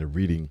God in the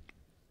reading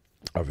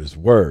of his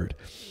word.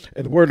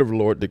 And the word of the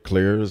Lord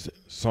declares,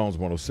 Psalms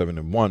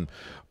 107:1,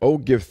 "Oh,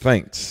 give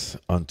thanks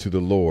unto the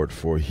Lord,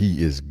 for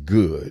he is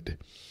good,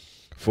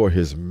 for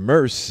his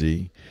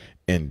mercy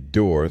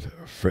endureth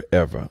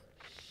forever.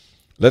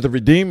 Let the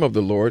redeemed of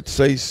the Lord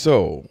say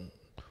so,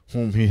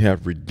 whom he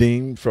hath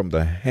redeemed from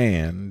the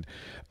hand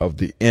of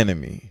the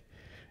enemy,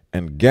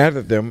 and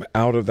gathered them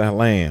out of the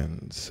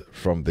lands,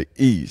 from the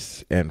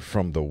east and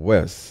from the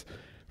west,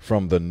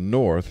 from the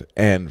north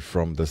and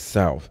from the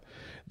south.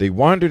 They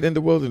wandered in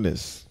the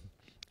wilderness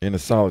in a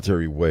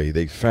solitary way.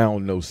 They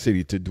found no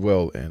city to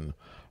dwell in.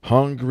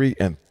 hungry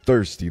and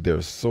thirsty,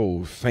 their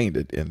soul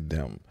fainted in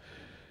them.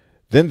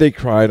 Then they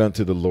cried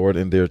unto the Lord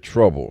in their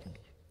trouble,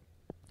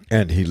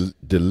 and he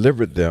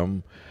delivered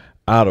them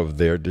out of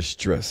their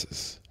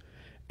distresses.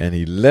 And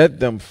he led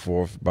them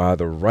forth by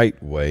the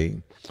right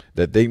way,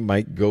 that they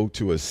might go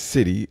to a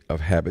city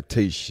of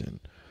habitation.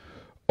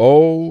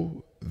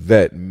 Oh,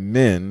 that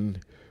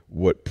men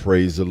would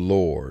praise the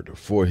Lord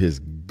for his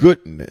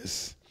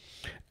goodness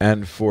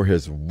and for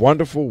his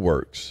wonderful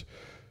works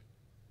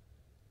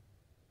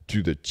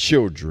to the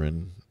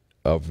children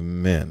of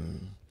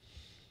men.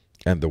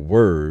 And the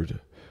word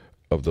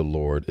of the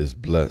Lord is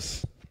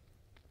blessed.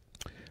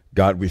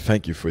 God, we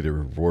thank you for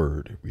your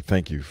word. We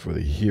thank you for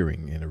the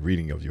hearing and the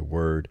reading of your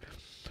word.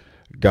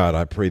 God,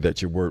 I pray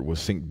that your word will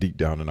sink deep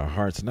down in our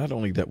hearts, not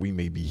only that we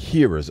may be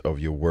hearers of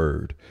your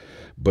word,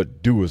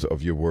 but doers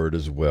of your word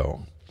as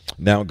well.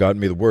 Now, God,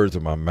 may the words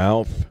of my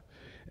mouth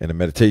and the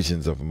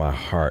meditations of my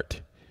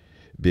heart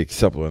be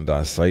acceptable in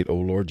thy sight. O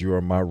Lord, you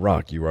are my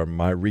rock. You are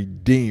my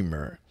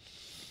redeemer.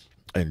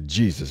 In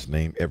Jesus'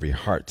 name, every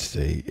heart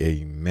say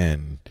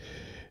amen.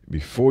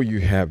 Before you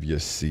have your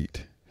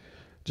seat,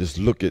 just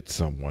look at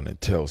someone and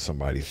tell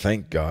somebody,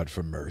 thank God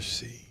for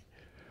mercy.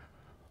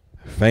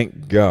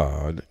 Thank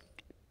God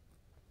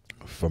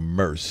for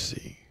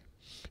mercy.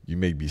 You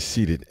may be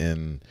seated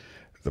in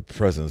the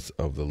presence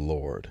of the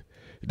Lord.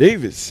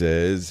 David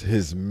says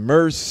his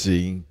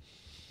mercy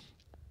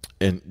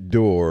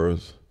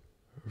endures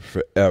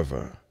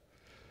forever.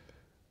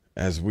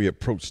 As we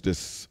approach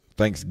this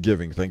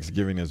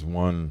Thanksgiving is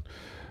one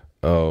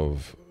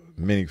of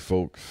many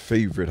folks'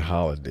 favorite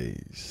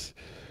holidays,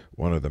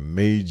 one of the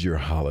major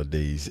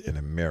holidays in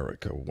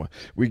America.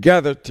 We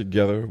gather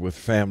together with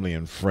family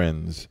and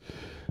friends.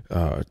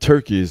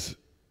 Turkeys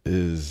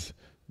is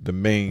the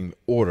main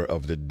order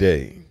of the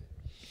day.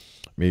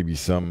 Maybe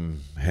some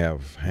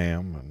have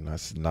ham. I'm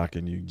not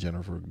knocking you,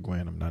 Jennifer,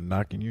 Gwen. I'm not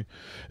knocking you.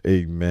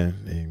 Amen.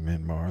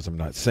 Amen, Mars. I'm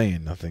not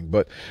saying nothing.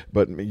 But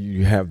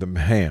you have the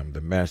ham,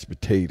 the mashed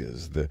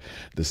potatoes, the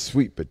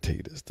sweet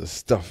potatoes, the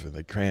stuffing,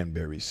 the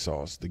cranberry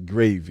sauce, the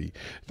gravy,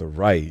 the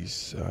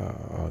rice,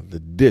 the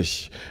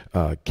dish,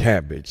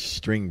 cabbage,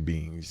 string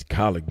beans,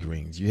 collard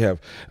greens. You have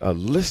a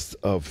list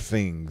of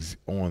things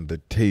on the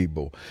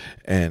table.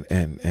 And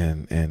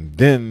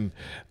then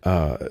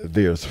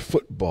there's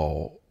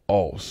football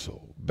also.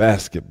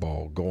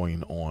 Basketball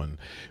going on.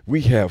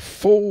 We have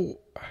full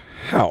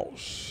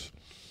house.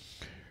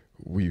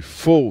 We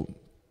full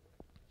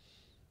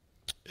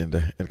in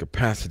the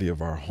capacity of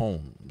our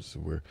homes.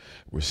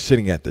 We're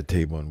sitting at the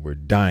table and we're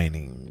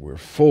dining. We're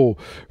full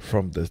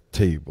from the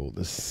table.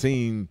 The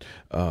scene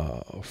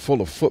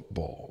full of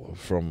football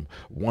from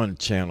one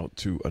channel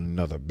to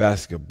another.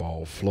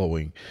 Basketball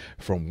flowing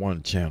from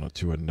one channel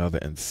to another.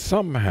 And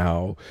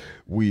somehow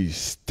we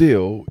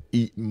still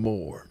eat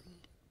more.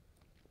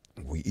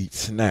 We eat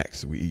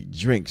snacks, we eat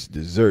drinks,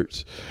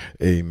 desserts,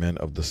 amen,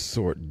 of the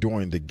sort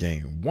during the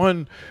game.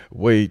 One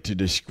way to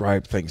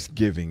describe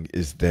Thanksgiving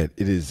is that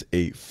it is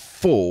a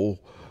full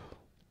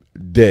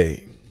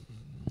day.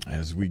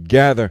 As we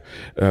gather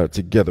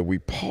together, we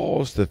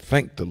pause to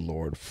thank the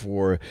Lord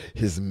for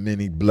his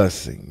many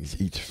blessings.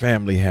 Each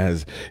family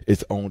has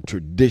its own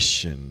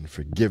tradition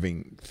for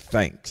giving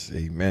thanks,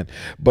 amen.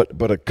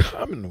 But a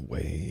common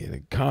way, and a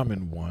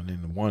common one,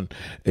 and one,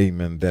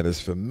 amen, that is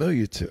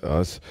familiar to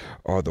us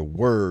are the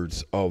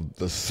words of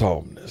the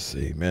psalmist,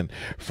 amen,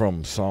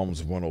 from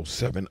Psalms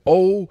 107.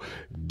 Oh,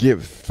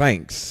 give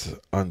thanks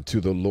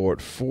unto the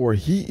Lord, for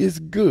he is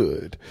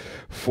good,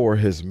 for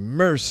his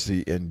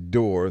mercy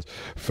endures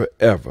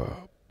forever.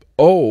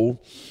 Oh,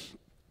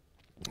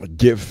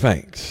 give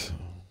thanks.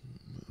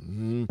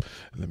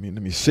 Let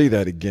me say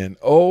that again.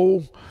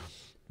 Oh,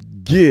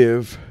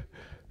 give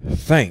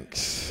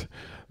thanks.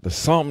 The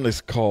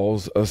psalmist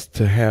calls us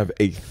to have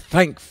a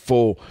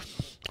thankful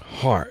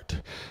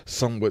heart.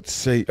 Some would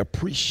say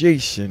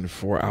appreciation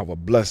for our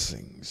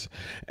blessings.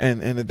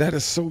 And that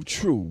is so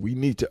true. We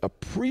need to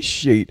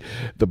appreciate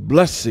the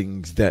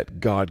blessings that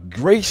God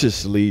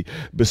graciously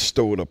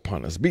bestowed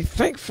upon us. Be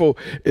thankful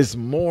is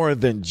more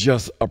than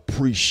just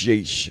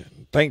appreciation.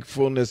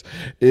 Thankfulness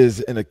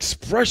is an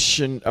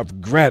expression of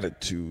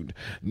gratitude,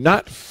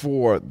 not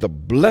for the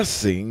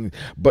blessing,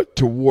 but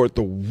toward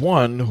the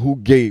one who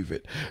gave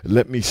it.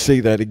 Let me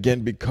say that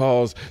again,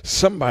 because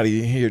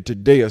somebody here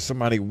today or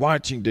somebody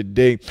watching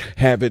today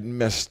have it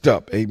messed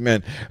up.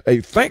 Amen.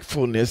 A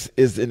thankfulness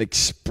is an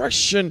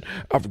expression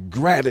of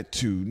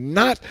gratitude,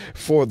 not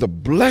for the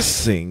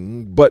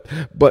blessing, but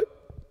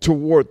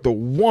toward the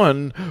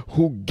one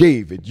who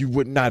gave it. You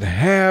would not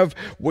have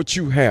what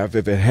you have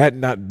if it had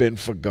not been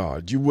for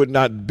God. You would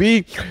not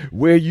be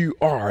where you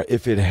are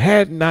if it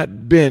had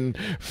not been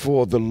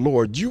for the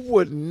Lord. You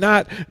would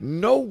not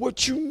know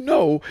what you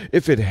know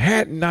if it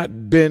had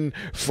not been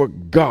for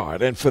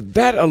God. And for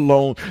that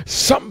alone,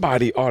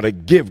 somebody ought to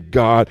give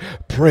God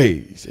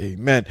praise.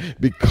 Amen.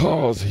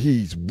 Because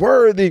he's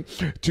worthy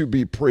to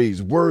be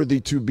praised, worthy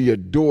to be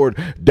adored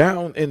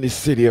down in the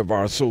city of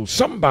our soul.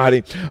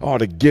 Somebody ought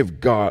to give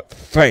God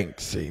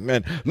thanks.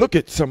 Amen. Look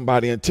at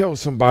somebody and tell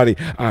somebody,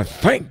 I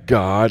thank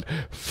God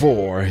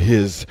for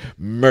his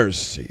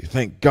mercy.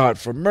 Thank God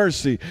for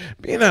mercy.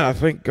 Being I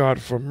thank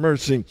God for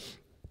mercy,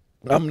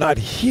 I'm not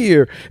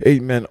here,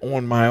 amen,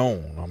 on my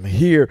own. I'm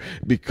here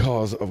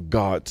because of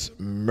God's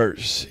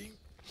mercy.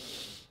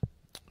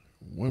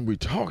 When we're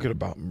talking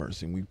about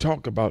mercy, we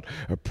talk about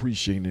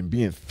appreciating and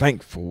being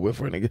thankful.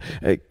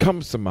 It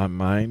comes to my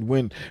mind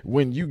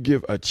when you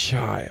give a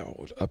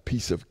child a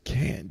piece of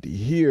candy.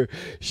 Here,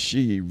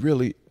 she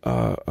really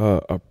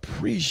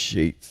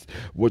appreciates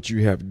what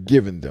you have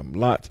given them.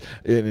 Lots,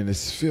 and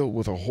it's filled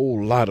with a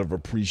whole lot of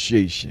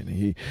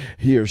appreciation.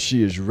 He or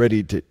she is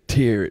ready to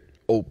tear it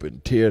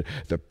open, tear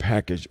the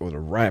package or the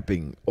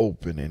wrapping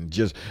open, and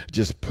just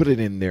put it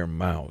in their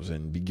mouths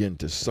and begin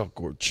to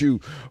suck or chew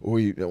or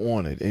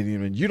on it.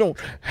 And you don't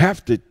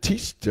have to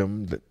teach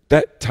them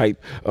that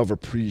type of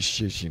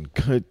appreciation.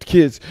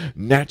 Kids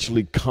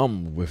naturally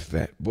come with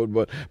that.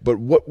 But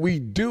what we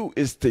do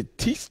is to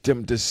teach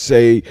them to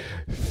say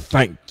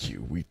thank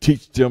you. We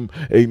teach them,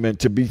 amen,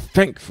 to be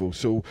thankful.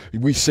 So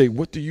we say,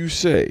 what do you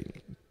say?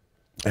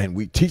 And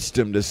we teach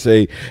them to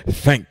say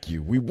thank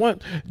you. We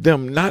want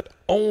them not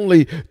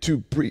only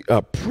to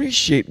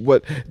appreciate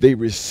what they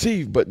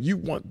receive, but you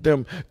want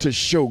them to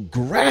show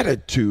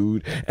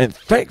gratitude and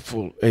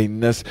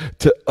thankfulness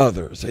to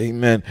others.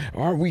 Amen.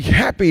 Are we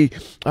happy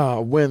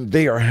when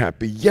they are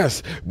happy?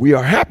 Yes, we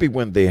are happy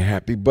when they're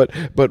happy, but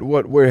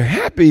what we're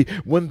happy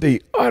when they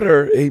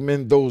utter,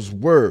 amen, those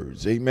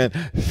words. Amen.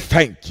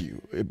 Thank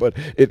you. But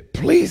it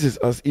pleases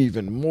us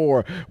even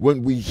more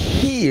when we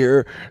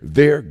hear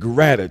their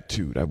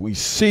gratitude. We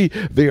see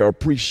their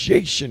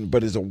appreciation,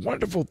 but it's a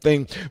wonderful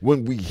thing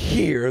when we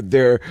hear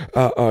their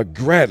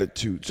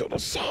gratitude. So the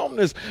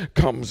psalmist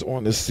comes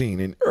on the scene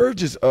and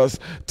urges us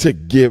to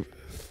give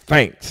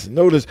thanks.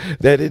 Notice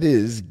that it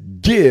is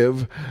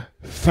give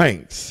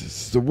thanks.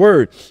 It's the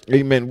word.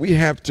 Amen. We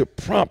have to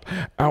prompt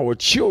our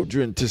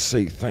children to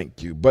say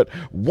thank you. But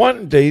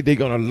one day they're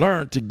going to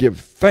learn to give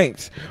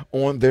thanks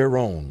on their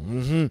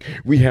own.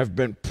 We have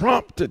been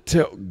prompted to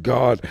tell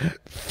God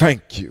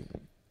thank you.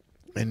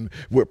 And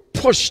we're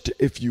pushed,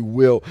 if you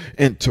will,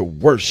 into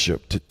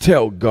worship to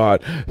tell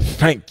God,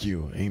 thank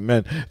you.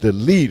 Amen. The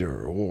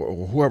leader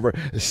or whoever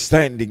is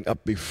standing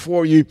up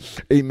before you,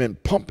 amen,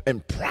 pump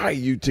and pry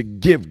you to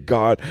give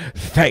God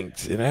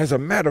thanks. And as a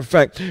matter of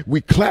fact, we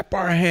clap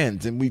our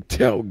hands and we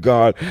tell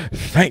God,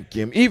 thank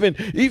him.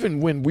 Even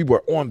when we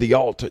were on the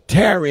altar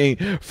tarrying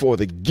for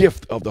the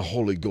gift of the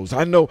Holy Ghost.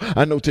 I know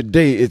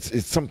today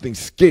it's something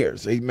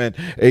scarce. Amen.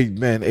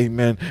 Amen.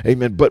 Amen.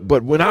 Amen.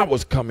 But when I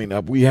was coming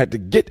up, we had to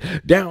get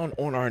down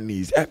on our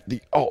knees at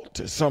the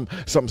altar, some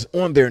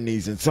on their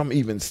knees and some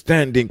even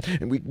standing,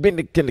 and we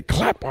begin to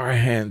clap our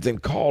hands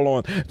and call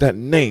on that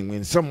name,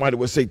 and somebody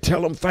would say,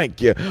 tell him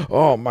thank you.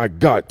 Oh my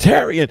God,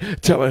 tarrying,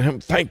 telling him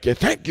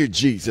thank you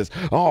Jesus.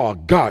 Oh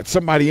God,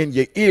 somebody in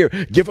your ear,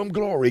 give him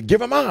glory, give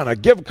him honor,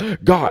 give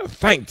God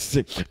thanks.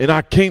 And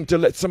I came to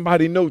let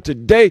somebody know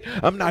today,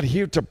 I'm not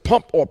here to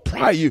pump or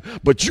pry you,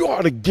 but you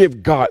ought to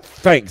give God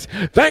thanks.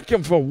 Thank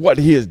him for what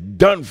he has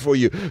done for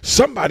you.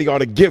 Somebody ought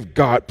to give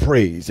God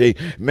praise.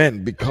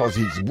 Amen. Because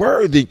he's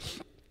worthy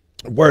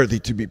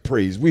to be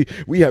praised.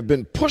 We have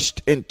been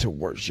pushed into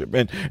worship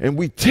and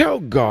we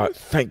tell God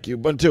thank you,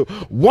 but until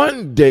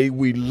one day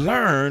we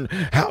learn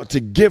how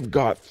to give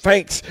God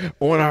thanks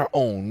on our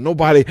own.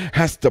 Nobody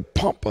has to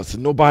pump us.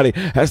 Nobody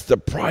has to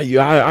pry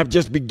you. I've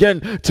just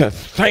begun to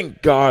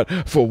thank God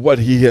for what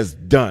he has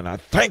done. I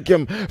thank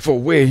him for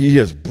where he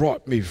has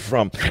brought me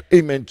from.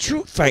 Amen.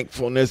 True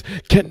thankfulness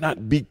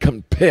cannot be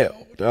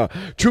compelled.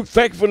 True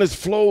thankfulness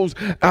flows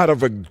out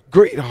of a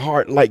great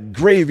heart like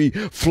gravy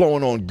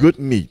flowing on good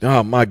meat.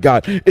 Oh my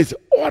God. It's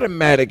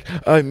automatic,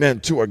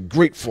 amen, to a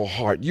grateful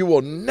heart. You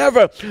will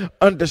never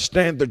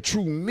understand the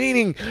true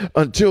meaning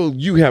until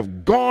you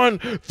have gone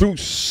through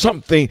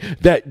something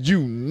that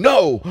you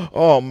know.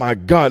 Oh my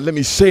God, let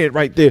me say it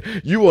right there.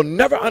 You will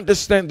never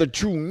understand the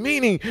true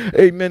meaning,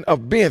 amen,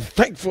 of being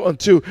thankful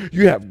until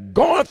you have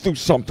gone through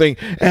something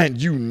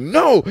and you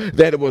know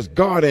that it was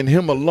God and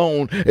him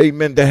alone,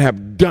 amen, that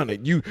have done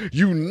it.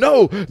 You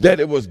know that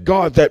it was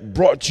God that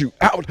brought you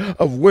out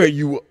of where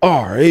you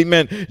are.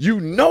 Amen. You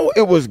know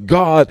it was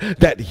God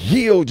that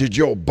healed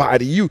your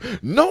body. You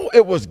know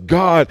it was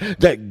God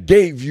that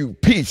gave you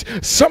peace.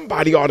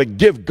 Somebody ought to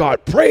give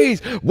God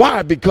praise.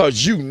 Why?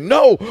 Because you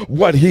know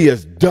what he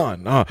has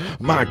done.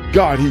 My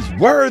God, he's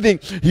worthy.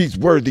 He's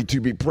worthy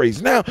to be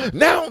praised. Now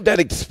that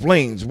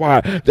explains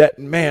why that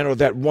man or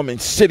that woman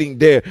sitting sitting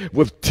there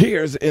with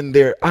tears in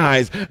their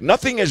eyes.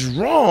 Nothing is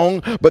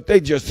wrong, but they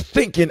just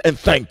thinking and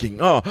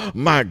thanking. Oh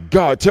my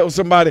God, tell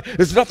somebody,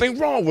 there's nothing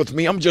wrong with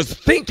me. I'm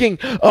just thinking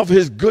of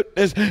his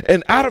goodness,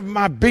 and out of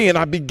my being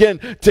I begin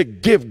to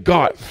give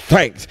God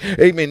thanks.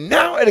 Amen.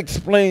 Now it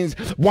explains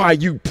why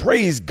you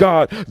praise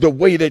God the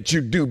way that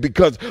you do,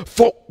 because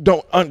folk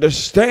don't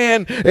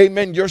understand,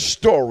 amen, your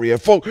story.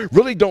 If folk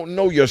really don't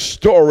know your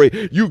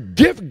story, you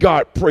give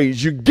God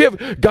praise, you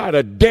give God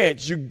a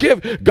dance, you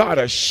give God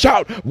a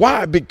shout.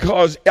 Why?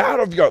 Because out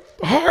of your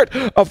heart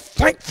of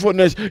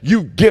thankfulness,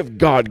 you give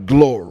God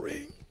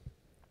glory.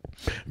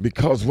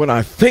 Because when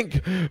I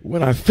think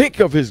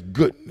of his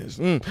goodness,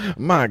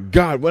 my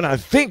God, when I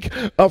think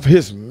of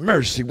his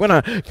mercy, when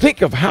I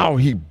think of how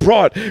he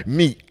brought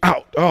me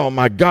out, oh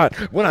my God,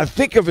 when I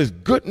think of his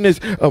goodness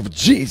of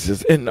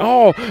Jesus and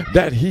all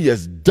that he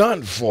has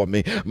done for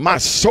me, my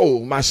soul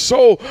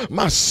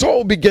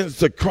begins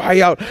to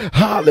cry out,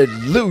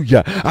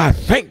 hallelujah. I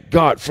thank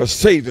God for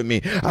saving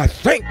me. I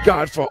thank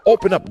God for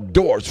opening up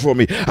doors for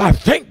me. I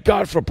thank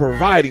God for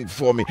providing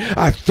for me.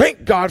 I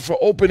thank God for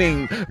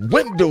opening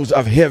windows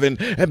of heaven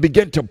and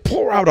begin to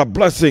pour out a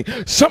blessing.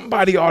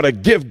 Somebody ought to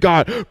give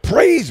God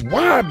praise.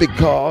 Why?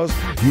 Because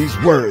he's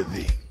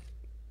worthy.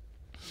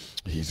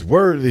 He's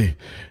worthy.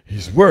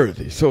 He's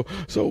worthy. So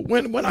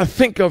when I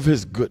think of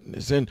his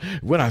goodness and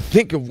when I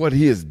think of what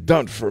he has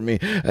done for me,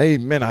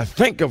 amen, I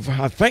thank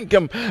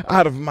him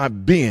out of my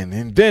being.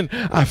 And then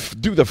I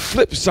do the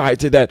flip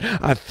side to that.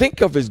 I think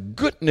of his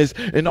goodness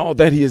and all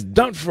that he has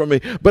done for me,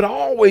 but I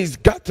always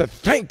got to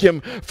thank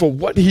him for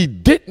what he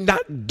did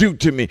not do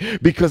to me,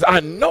 because I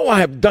know I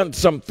have done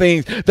some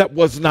things that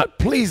was not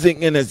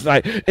pleasing in his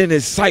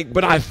sight,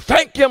 but I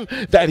thank him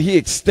that he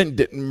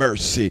extended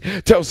mercy.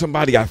 Tell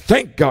somebody, I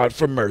thank God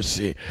for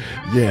mercy.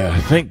 Yeah,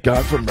 thank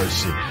God for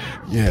mercy.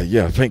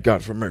 Yeah, thank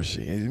God for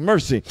mercy. And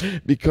mercy,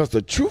 because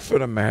the truth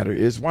of the matter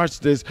is, watch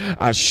this,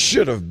 I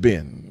should have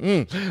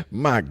been,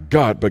 my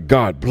God, but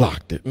God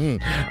blocked it.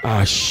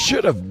 I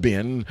should have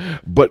been,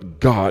 but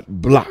God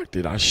blocked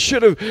it. I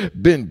should have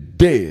been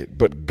dead,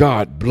 but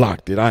God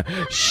blocked it. I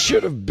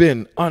should have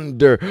been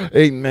under,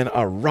 amen,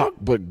 a rock,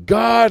 but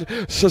God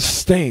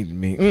sustained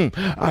me.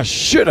 I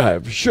should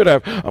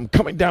have, I'm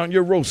coming down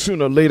your road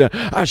sooner or later.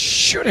 I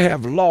should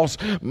have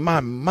lost my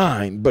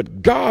mind,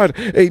 but God,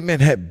 amen,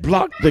 had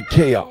blocked the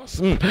chaos.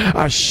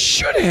 I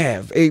should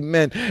have,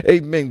 amen,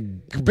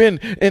 been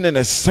in an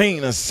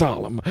insane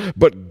asylum,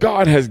 but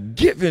God has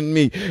given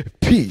me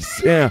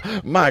peace. Yeah,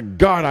 my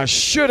God, I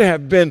should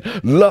have been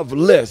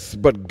loveless,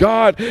 but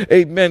God,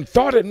 amen,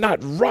 thought it not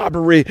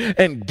robbery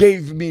and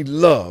gave me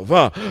love.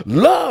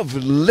 Love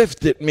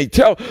lifted me.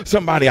 Tell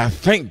somebody, I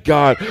thank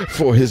God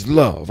for his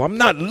love. I'm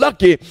not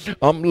lucky,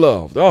 I'm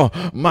loved. Oh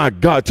my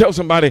God, tell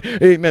somebody,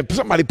 amen,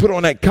 somebody put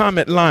on that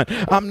comment line,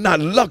 I'm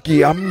not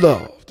lucky, I'm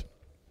loved.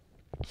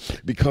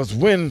 Because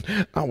when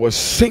I was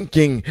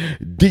sinking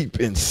deep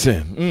in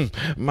sin,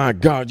 my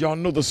God, y'all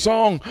know the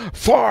song,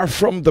 far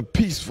from the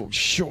peaceful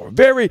shore,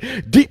 very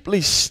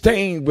deeply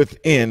stained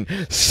within,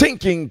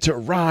 sinking to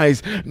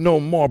rise no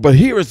more. But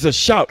here is the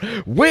shout,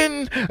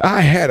 when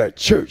I had a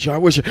church. I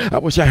wish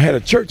I had a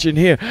church in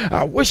here.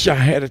 I wish I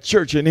had a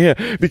church in here,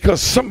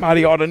 because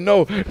somebody ought to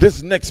know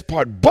this next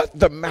part. But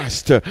the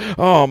master,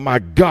 oh my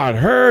God,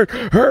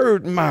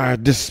 heard my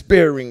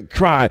despairing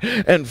cry,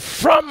 and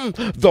from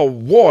the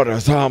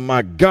waters, oh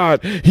my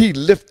God, he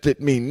lifted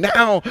me.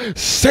 Now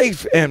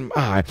safe am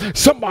I.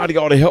 Somebody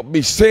ought to help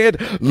me say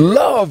it.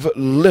 Love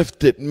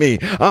lifted me.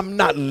 I'm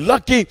not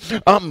lucky,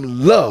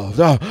 I'm loved.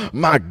 Oh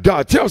my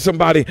God, tell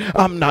somebody,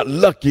 I'm not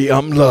lucky,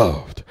 I'm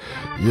loved.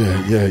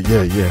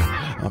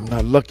 Yeah. I'm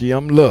not lucky,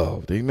 I'm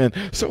loved. Amen.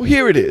 So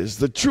here it is.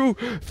 The true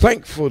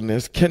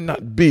thankfulness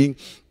cannot be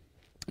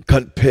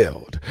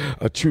compelled.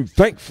 A true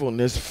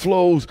thankfulness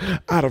flows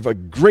out of a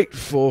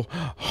grateful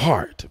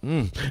heart.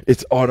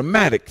 It's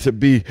automatic to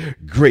be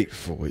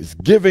grateful. It's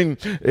giving,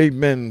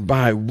 amen,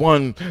 by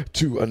one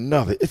to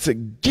another. It's a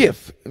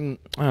gift.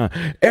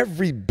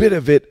 Every bit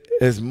of it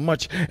as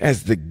much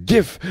as the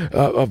gift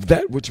of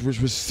that which was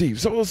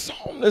received. So the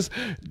psalmist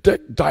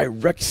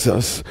directs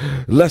us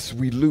lest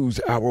we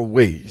lose our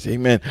ways.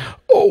 Amen.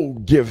 Oh,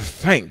 give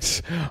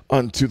thanks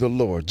unto the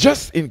Lord.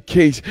 Just in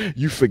case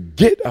you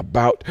forget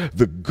about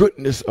the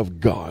goodness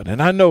of God.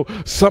 And I know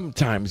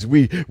sometimes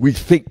we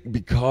think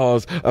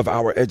because of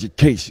our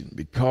education,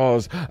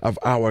 because of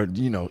our,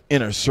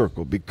 inner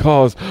circle,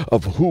 because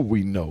of who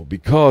we know,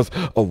 because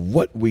of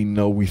what we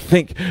know, we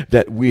think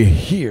that we're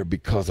here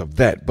because of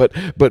that. But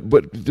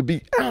to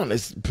be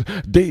honest,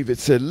 David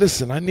said,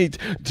 listen, I need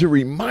to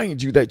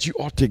remind you that you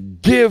ought to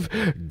give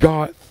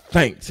God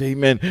thanks.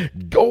 Amen.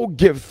 Go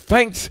give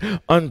thanks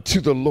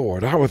unto the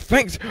Lord. Our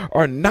thanks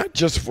are not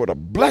just for the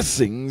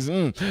blessings.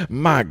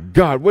 My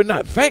God, we're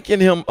not thankful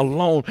thanking him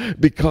alone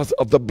because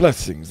of the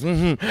blessings.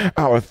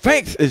 Our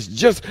thanks is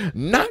just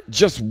not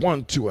just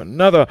one to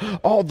another,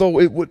 although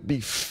it would be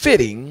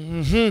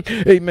fitting,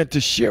 amen, to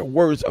share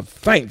words of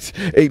thanks,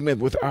 amen,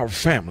 with our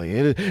family.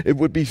 It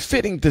would be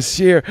fitting to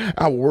share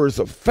our words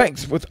of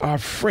thanks with our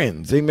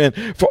friends,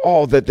 amen, for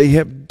all that they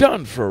have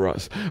done for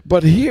us.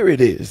 But here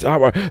it is.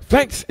 Our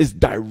thanks is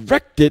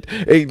directed,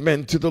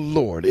 amen, to the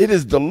Lord. It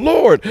is the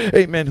Lord,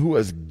 amen, who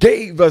has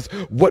gave us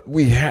what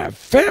we have.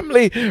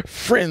 Family,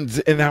 friends,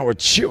 and our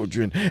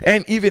children,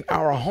 and even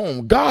our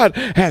home. God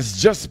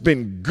has just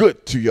been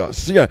good to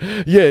us. Yeah.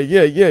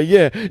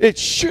 It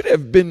should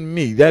have been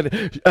me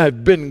that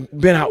had been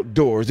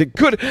outdoors. It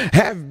could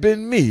have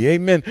been me,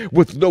 amen,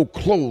 with no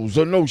clothes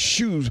or no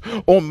shoes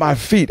on my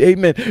feet,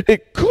 amen.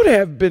 It could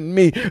have been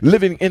me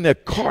living in a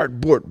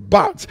cardboard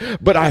box,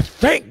 but I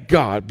thank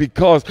God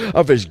because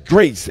of his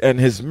grace and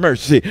his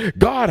mercy.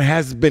 God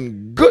has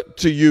been good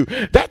to you.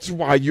 That's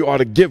why you ought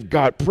to give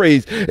God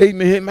praise,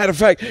 amen. Matter of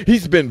fact,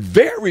 he's been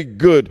very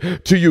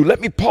good to you. Let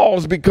me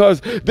pause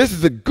because this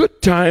is a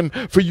good time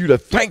for you to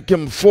thank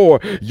him for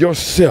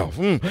yourself.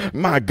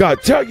 My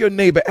God, tell your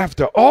neighbor,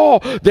 after all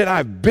that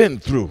I've been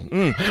through,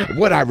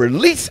 what I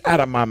release out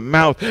of my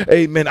mouth,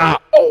 amen, I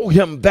owe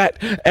him that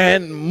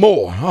and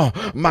more.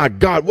 My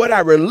God, what I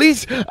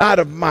release out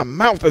of my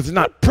mouth is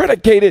not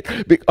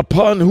predicated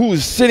upon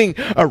who's sitting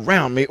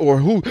around me or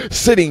who's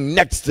sitting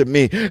next to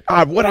me.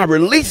 What I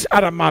release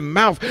out of my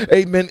mouth,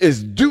 amen,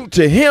 is due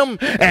to him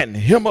and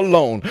him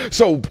alone.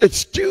 So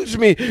excuse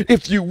me,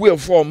 if you will,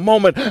 for a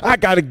moment. I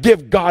got to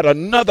give God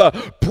another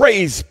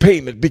praise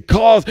payment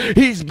because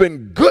he's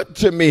been good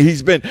to me.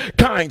 He's been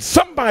kind.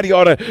 Somebody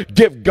ought to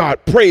give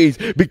God praise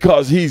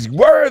because he's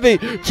worthy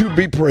to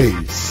be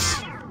praised.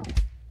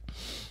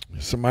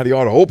 Somebody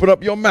ought to open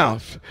up your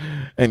mouth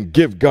and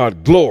give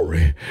God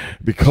glory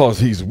because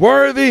he's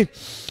worthy.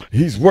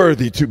 He's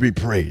worthy to be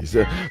praised.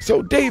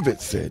 So David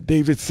said,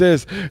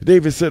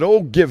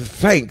 oh, give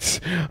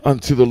thanks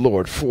unto the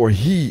Lord, for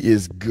he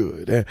is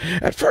good.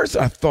 At first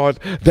I thought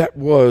that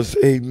was,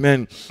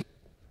 amen,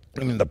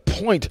 the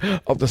point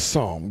of the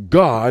psalm.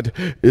 God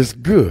is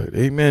good,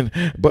 amen.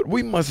 But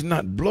we must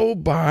not blow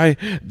by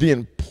the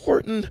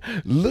important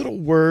little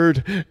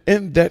word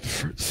in that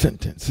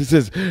sentence. It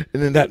says, and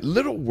then that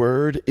little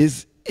word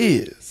is.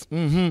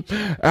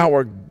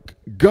 Our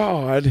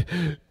God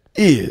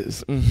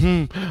is.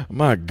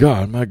 My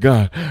God,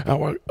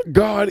 our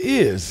God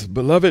is,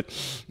 beloved.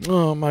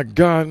 Oh my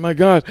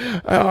God,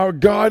 our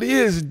God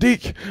is,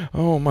 Deke.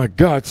 Oh my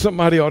God,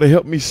 somebody ought to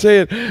help me say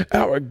it.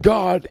 Our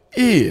God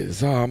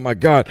is. Oh my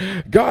God,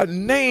 God's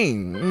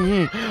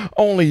name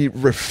only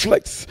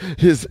reflects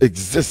his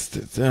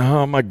existence.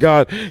 Oh my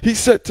God, he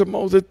said to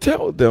Moses,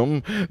 tell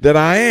them that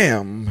I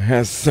am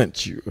has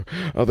sent you.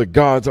 Other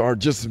gods are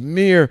just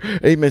mere,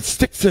 amen,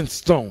 sticks and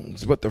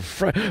stones, but the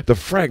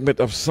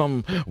fragment of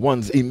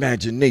someone's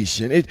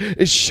imagination.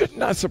 It should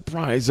not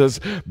surprise us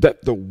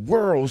that the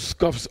world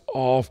scoffs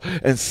off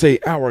and say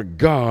our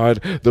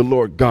God, the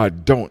Lord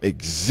God, don't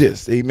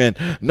exist. Amen.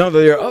 None of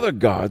their other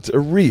gods are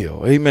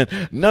real. Amen.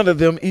 None of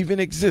them even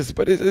exist.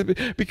 But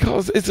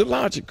because it's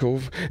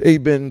illogical,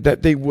 amen,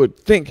 that they would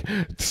think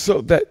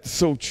so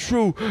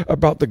true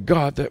about the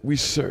God that we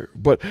serve.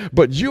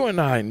 But you and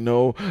I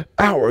know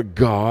our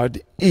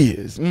God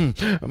is.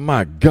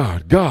 My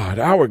God,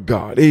 our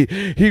God.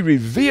 He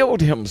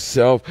revealed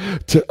himself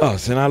to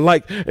us. And I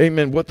like,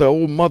 amen, what the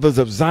old mothers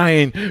of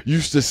Zion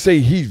used to say.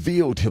 He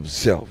veiled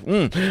himself.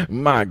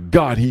 My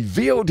God, he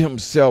veiled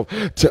himself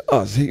to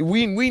us.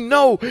 We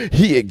know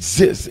he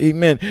exists.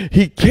 Amen.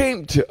 He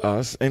came to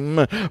us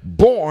and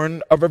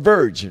born of a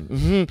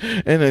virgin.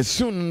 And as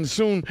soon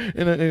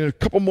in a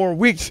couple more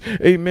weeks,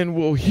 amen,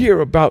 we'll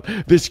hear about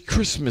this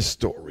Christmas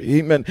story.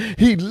 Amen.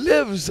 He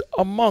lives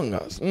among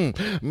us.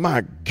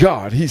 My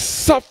God, he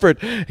suffered.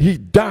 He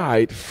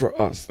died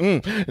for us.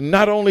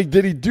 Not only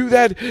did he do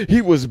that,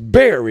 he was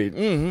buried.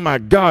 My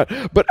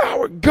God, but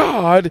our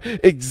God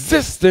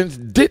existence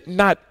did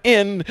not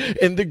end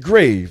in the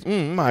grave.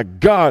 My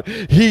God,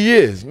 he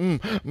is.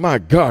 My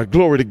God,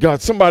 glory to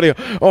God. Somebody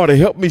ought to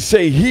help me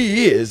say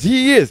he is.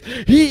 He is.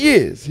 He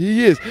is.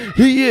 He is.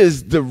 He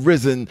is the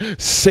risen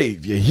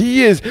Savior.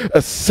 He is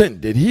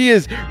ascended. He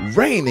is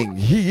reigning.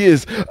 He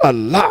is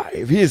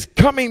alive. He is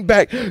coming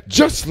back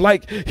just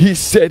like he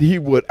said he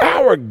would.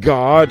 Our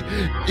God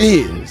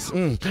is.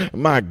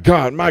 My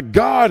God,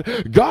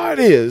 God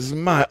is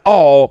my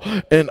all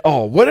in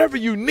all. Whatever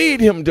you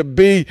need him to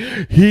be,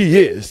 he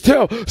is.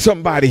 Tell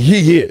somebody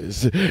he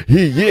is.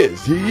 He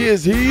is. He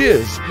is. He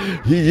is.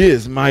 He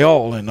is my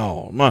all in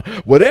all.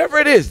 Whatever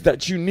it is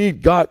that you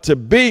need God to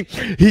be,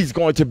 he's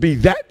going to be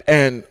that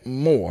and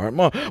more.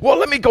 Well,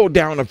 let me go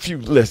down a few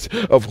lists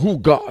of who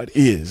God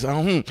is.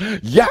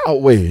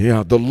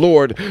 Yahweh, the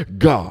Lord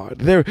God.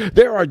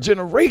 There are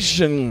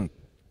generations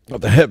of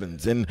the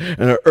heavens and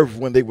the earth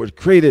when they were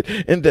created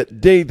in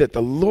that day that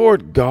the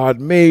Lord God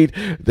made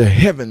the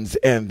heavens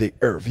and the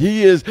earth.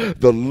 He is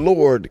the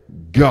Lord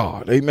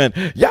God. Amen.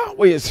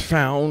 Yahweh is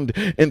found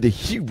in the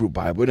Hebrew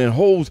Bible, and it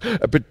holds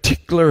a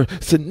particular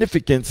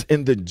significance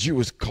in the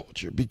Jewish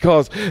culture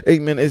because,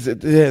 amen, is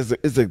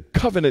a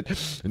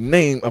covenant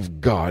name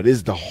of God,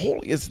 is the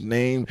holiest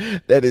name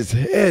that is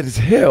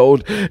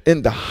held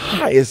in the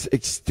highest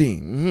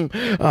esteem.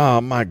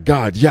 My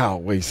God,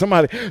 Yahweh.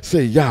 Somebody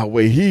say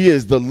Yahweh. He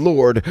is the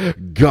Lord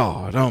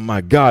God. Oh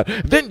my God.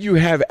 Then you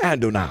have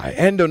Adonai.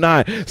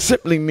 Adonai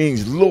simply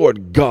means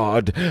Lord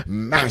God,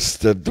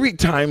 Master. 3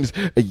 times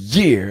a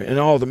year, and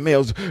all the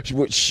males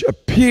would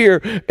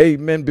appear,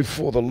 amen,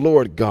 before the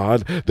Lord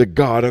God, the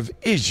God of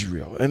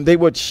Israel, and they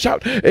would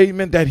shout,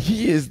 amen, that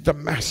he is the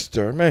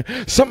master. Man,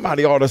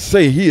 somebody ought to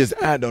say he is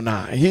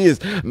Adonai. He is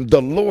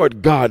the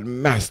Lord God,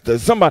 Master.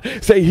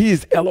 Somebody say he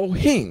is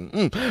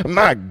Elohim.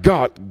 My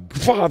God,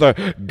 Father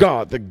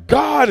God, the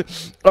God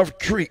of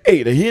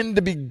creator. He in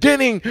the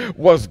beginning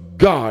was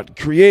God,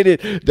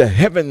 created the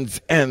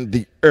heavens and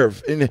the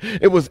earth. And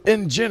it was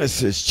in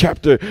Genesis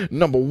chapter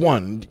number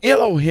 1.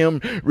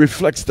 Elohim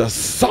reflects the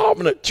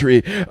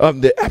sovereignty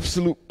of the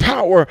absolute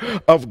power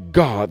of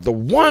God, the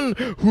one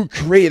who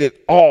created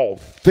all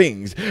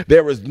things.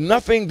 There is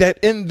nothing that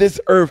in this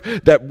earth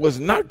that was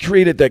not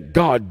created that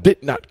God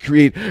did not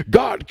create.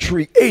 God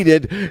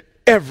created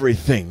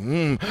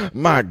everything.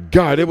 My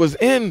God, it was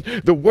in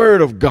the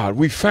word of God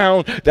we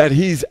found that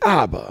he's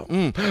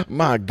Abba.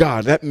 My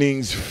God, that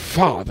means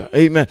Father.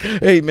 Amen.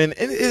 Amen.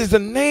 And it is a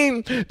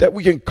name that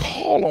we can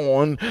call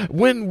on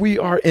when we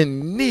are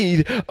in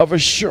need of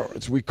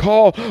assurance. We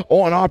call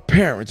on our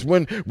parents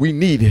when we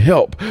need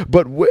help.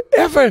 But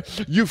wherever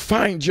you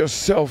find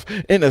yourself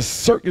in a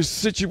certain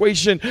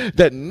situation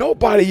that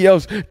nobody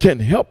else can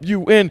help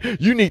you in,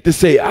 you need to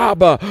say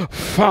Abba,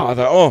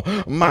 Father.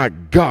 Oh my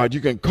God, you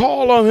can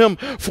call on him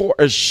for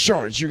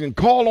assurance. You can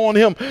call on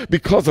him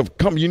because of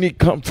you need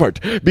comfort,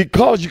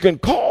 because you can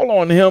call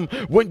on him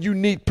when you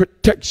need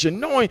protection,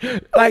 knowing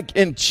like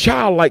in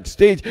childlike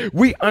stage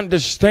we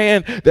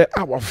understand that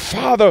our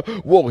Father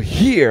will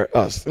hear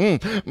us.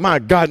 My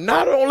God,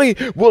 not only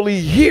will he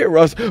hear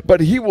us,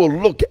 but he will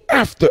look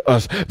after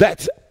us.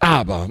 That's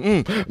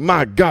Abba.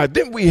 My God.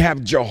 Then we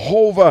have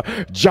Jehovah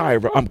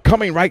Jireh. I'm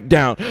coming right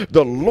down.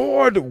 The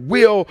Lord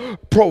will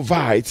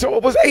provide. So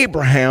it was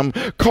Abraham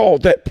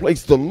called that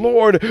place the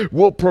Lord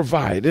will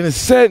provide. And it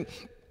said,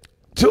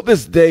 till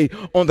this day,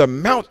 on the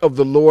mount of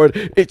the Lord,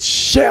 it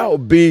shall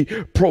be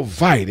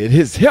provided.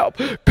 His help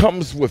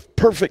comes with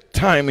perfect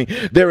timing.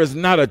 There is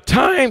not a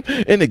time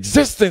in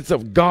existence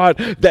of God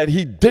that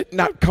he did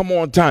not come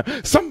on time.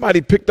 Somebody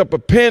picked up a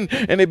pen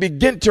and they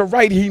begin to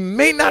write, he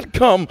may not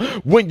come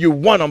when you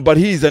want him, but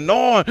he's an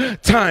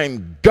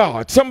on-time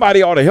God.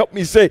 Somebody ought to help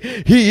me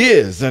say, he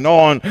is an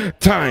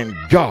on-time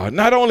God.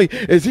 Not only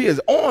is he an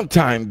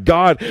on-time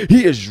God,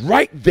 he is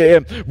right there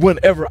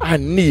whenever I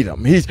need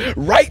him. He's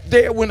right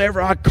there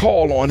whenever I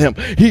call on him.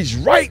 He's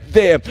right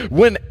there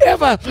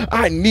whenever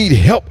I need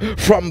help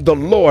from the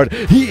Lord.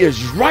 He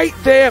is right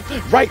there,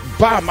 right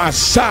by my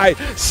side.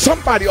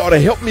 Somebody ought to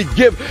help me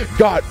give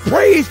God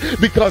praise,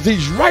 because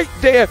he's right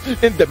there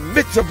in the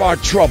midst of our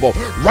trouble,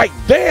 right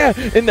there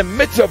in the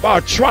midst of our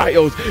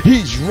trials.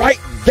 He's right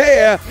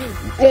there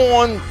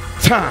on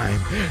time.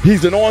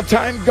 He's an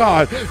on-time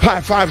God. High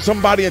five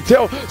somebody and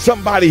tell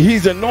somebody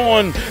he's an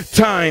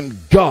on-time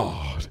God.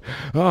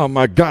 Oh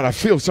my God, I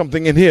feel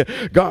something in here.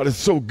 God is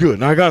so good.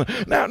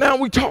 Now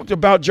we talked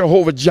about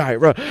Jehovah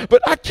Jireh,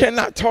 but I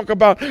cannot talk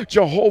about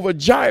Jehovah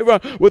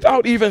Jireh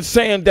without even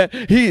saying that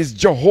he is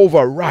Jehovah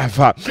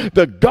Rapha,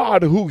 the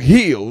God who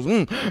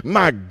heals.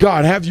 My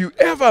God, have you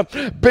ever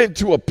been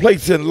to a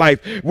place in life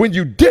when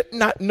you did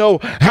not know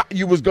how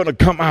you was going to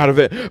come out of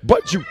it,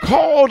 but you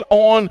called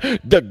on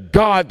the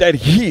God that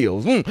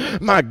heals?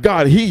 My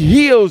God, he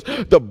heals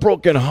the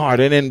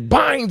brokenhearted and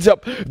binds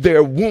up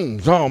their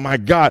wounds. Oh my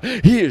God,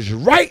 he is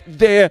right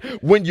there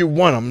when you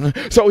want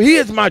him. So he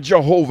is my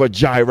Jehovah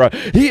Jireh.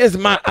 He is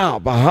my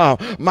Abba.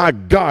 My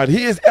God,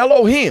 he is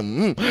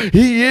Elohim.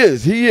 He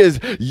is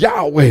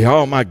Yahweh.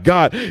 Oh my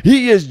God,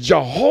 he is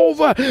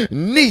Jehovah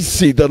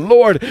Nisi. The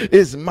Lord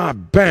is my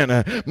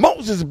banner.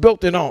 Moses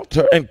built an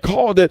altar and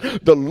called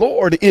it the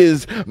Lord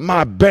is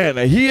my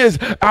banner. He is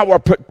our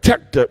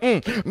protector.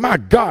 My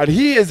God,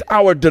 he is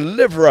our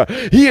deliverer.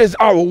 He is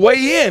our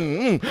way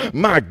in.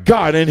 My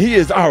God, and he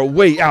is our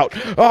way out.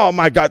 Oh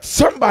my God,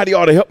 somebody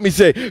ought to help me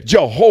say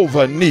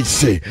Jehovah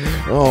Nisi.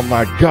 Oh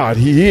my God,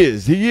 he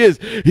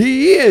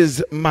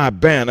is my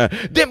banner.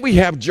 Then we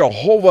have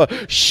Jehovah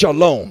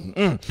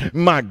Shalom.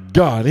 My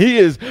God, he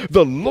is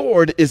the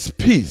Lord is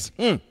peace.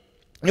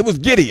 It was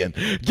Gideon.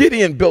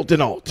 Gideon built an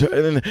altar,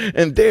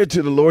 and there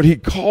to the Lord, he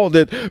called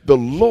it the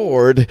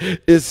Lord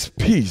is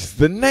peace.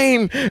 The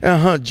name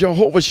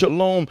Jehovah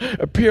Shalom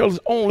appears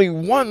only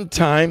one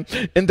time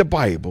in the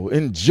Bible,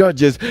 in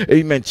Judges,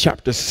 amen,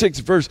 chapter 6,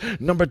 verse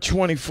number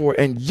 24.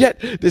 And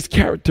yet this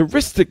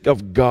characteristic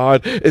of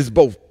God is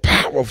both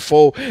powerful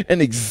powerful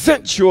and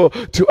essential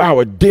to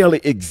our daily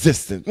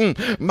existence.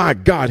 My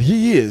God,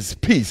 he is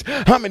peace.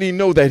 How many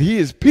know that he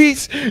is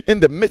peace in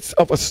the midst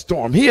of a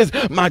storm? He is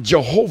my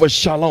Jehovah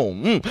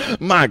Shalom.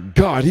 My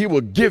God, he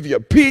will give you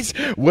peace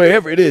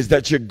wherever it is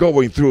that you're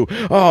going through.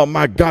 Oh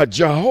my God,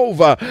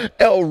 Jehovah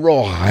El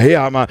Roi,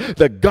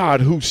 the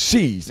God who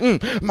sees.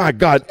 My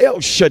God, El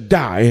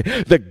Shaddai,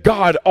 the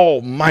God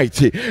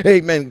Almighty.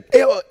 Amen.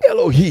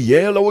 Elohim,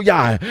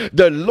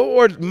 the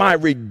Lord my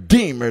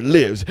Redeemer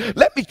lives.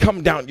 Let me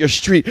come down your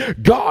street.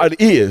 God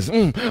is,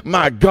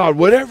 my God,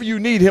 whatever you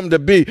need him to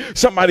be.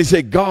 Somebody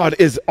say, God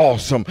is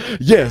awesome.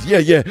 Yes,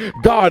 yeah.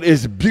 God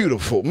is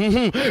beautiful.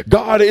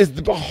 God is,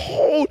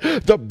 behold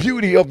the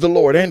beauty of the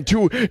Lord, and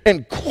to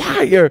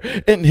inquire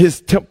in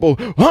his temple.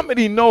 How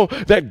many know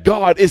that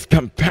God is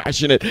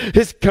compassionate?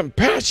 His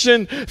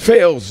compassion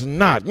fails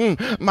not.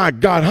 My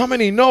God, how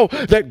many know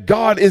that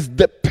God is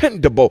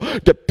dependable?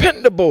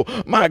 Dependable,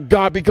 my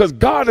God, because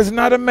God is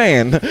not a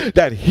man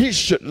that he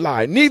should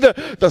lie, neither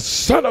the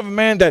son of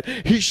man that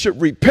he should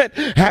repent.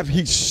 Have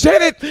he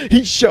said it,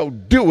 he shall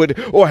do it,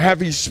 or have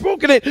he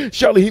spoken it,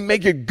 shall he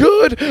make it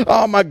good?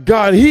 Oh my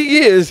God, he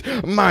is,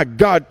 my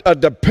God, a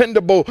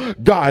dependable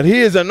God. He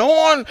is an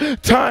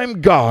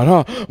on-time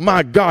God.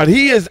 My God,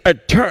 he is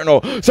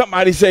eternal.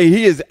 Somebody say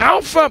he is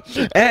Alpha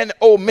and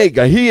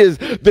Omega. He is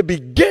the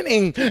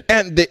beginning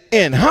and the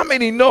end. How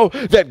many know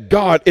that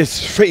God is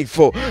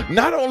faithful?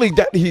 Not only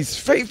that he's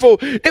faithful,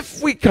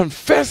 if we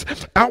confess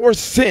our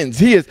sins,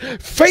 he is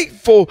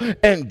faithful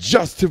and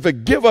just to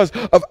forgive us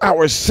of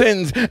our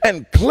sins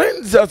and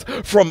cleanse us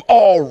from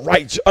all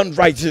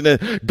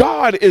unrighteousness.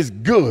 God is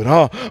good.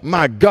 Oh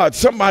my God,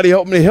 somebody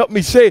help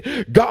me say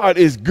God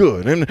is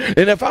good. And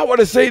if I were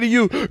to say to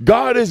you,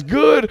 God is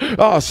good,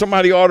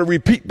 somebody ought to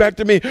repeat back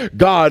to me,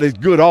 God is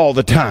good all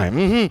the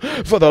time.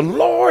 For the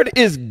Lord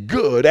is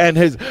good, and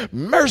his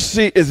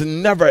mercy is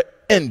never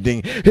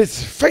ending.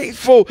 His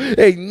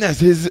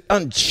faithfulness is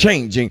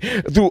unchanging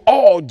through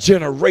all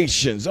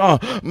generations. Oh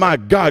my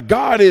God,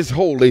 God is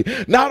holy.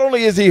 Not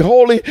only is he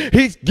holy,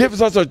 he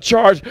gives us a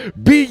charge,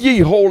 be ye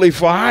holy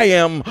for I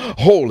am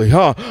holy.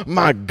 Oh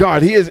my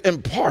God, he is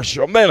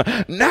impartial. Man,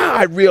 now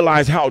I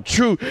realize how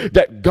true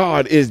that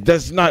God is.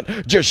 Does not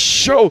just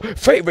show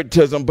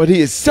favoritism, but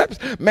he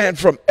accepts man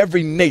from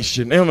every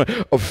nation and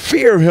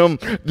fear him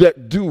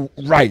that do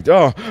right.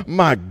 Oh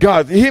my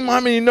God, how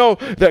many know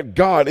that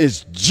God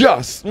is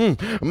just?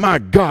 My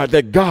God,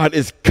 that God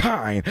is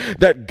kind,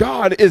 that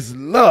God is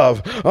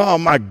love. Oh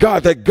my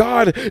God, that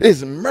God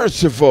is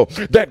merciful,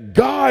 that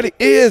God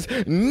is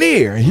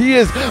near. He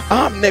is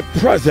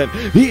omnipresent.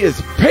 He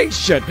is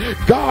patient.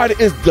 God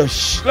is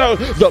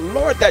the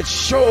Lord that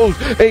shows,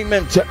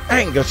 amen, to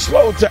anger,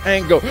 slow to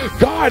anger.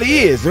 God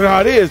is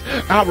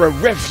our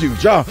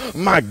refuge. Oh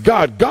my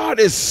God, God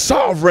is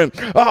sovereign.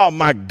 Oh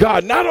my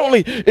God, not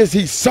only is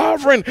he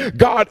sovereign,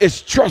 God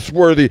is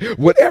trustworthy.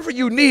 Whatever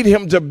you need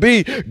him to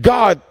be,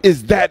 God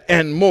is that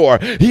and more.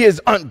 He is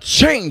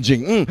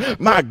unchanging.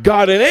 My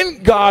God, and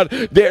in God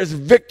there's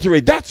victory.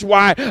 That's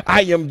why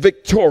I am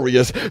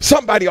victorious.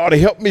 Somebody ought to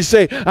help me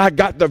say, I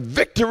got the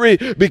victory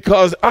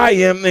because I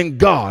am in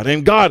God,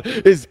 and God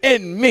is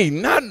in me.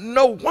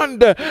 No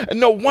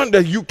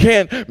wonder you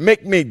can't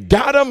make me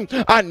doubt him.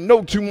 I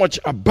know too much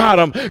about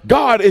him.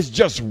 God is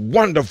just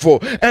wonderful,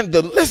 and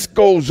the list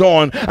goes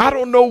on. I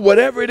don't know,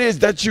 whatever it is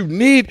that you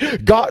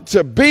need God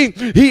to be,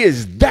 he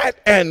is that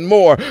and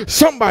more.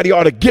 Somebody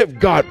ought to give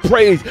God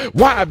praise.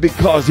 Why?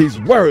 Because he's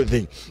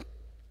worthy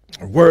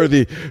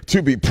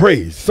to be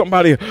praised.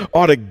 Somebody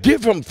ought to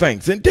give him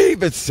thanks. And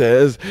David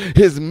says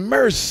his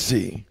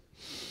mercy,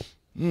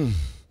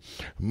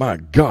 my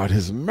God,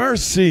 his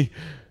mercy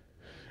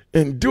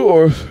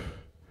endures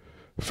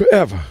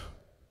forever.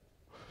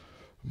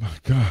 My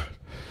God,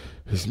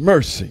 his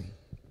mercy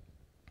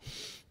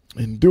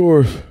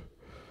endures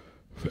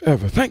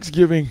forever.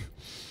 Thanksgiving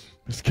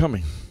is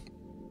coming.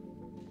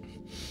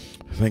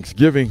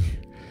 Thanksgiving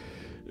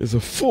is a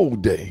full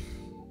day.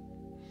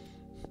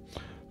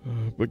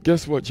 But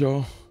guess what,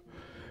 y'all?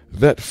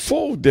 That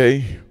full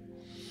day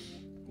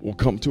will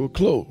come to a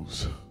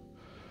close.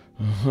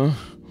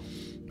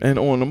 And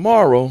on the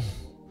morrow,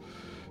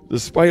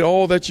 despite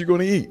all that you're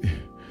going to eat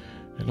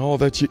and all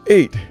that you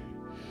ate,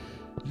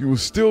 you will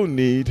still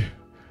need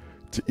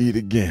to eat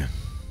again.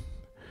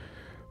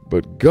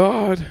 But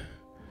God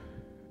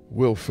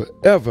will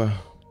forever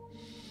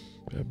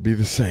be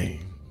the same.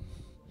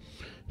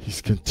 He's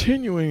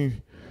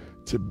continuing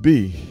to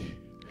be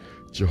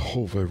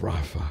Jehovah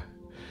Rapha.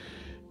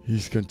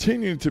 He's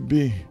continuing to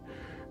be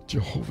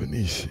Jehovah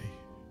Nisi.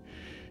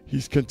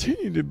 He's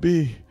continuing to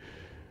be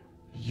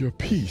your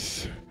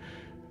peace,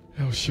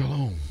 El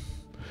Shalom.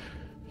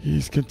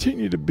 He's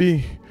continuing to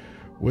be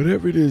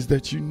whatever it is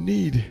that you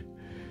need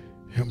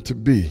him to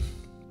be.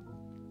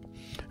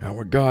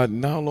 Our God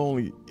not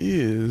only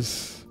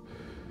is,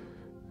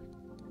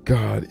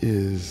 God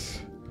is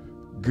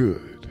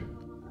good.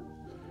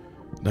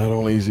 Not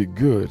only is he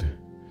good,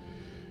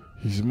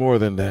 he's more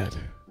than that.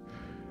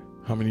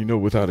 How many know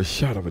without a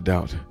shadow of a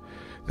doubt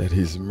that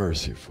he's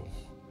merciful?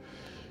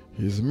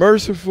 He's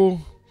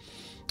merciful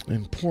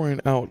and pouring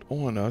out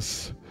on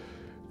us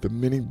the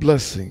many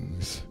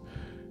blessings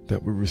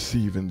that we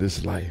receive in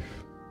this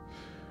life.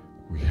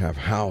 We have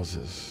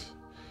houses.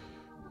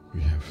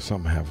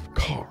 Some have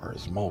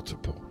cars,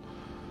 multiple.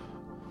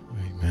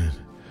 Amen.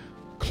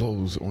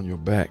 Clothes on your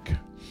back,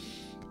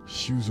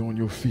 shoes on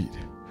your feet,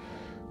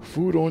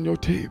 food on your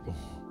table.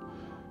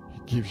 He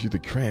gives you the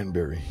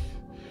cranberry.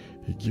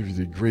 He gives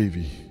you the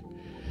gravy.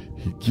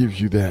 He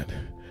gives you that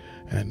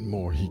and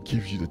more. He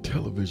gives you the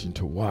television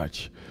to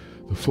watch,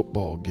 the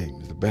football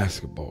games, the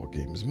basketball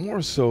games.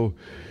 More so,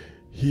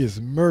 he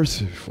is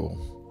merciful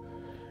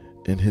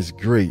in his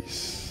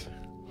grace.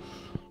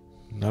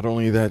 Not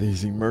only that,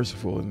 is he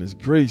merciful in his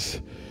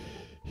grace,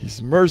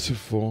 he's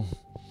merciful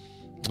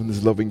in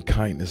his loving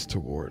kindness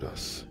toward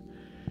us.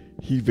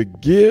 He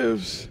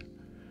forgives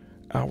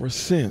our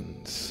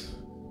sins.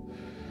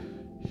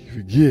 He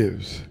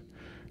forgives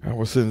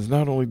our sins.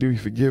 Not only do he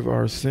forgive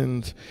our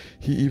sins,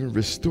 he even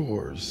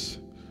restores.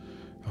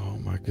 Oh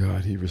my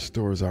God, he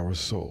restores our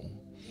soul.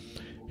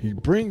 He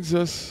brings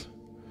us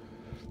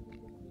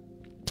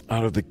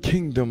out of the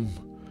kingdom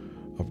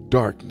of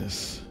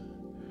darkness,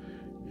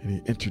 and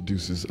he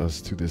introduces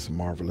us to this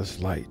marvelous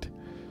light.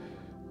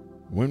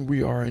 When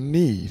we are in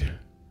need,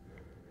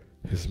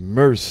 his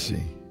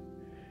mercy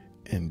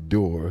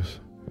endures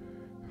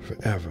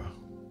forever.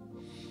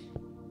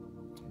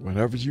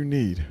 Whatever you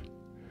need,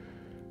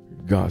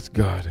 God's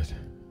got it.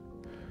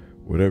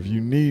 Whatever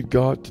you need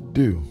God to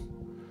do,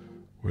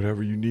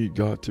 whatever you need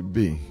God to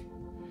be,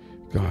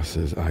 God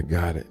says, I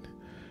got it.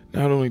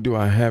 Not only do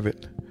I have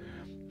it,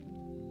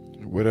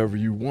 whatever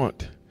you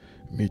want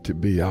me to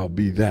be, I'll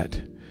be that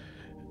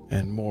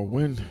and more.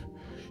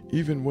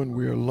 Even when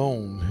we're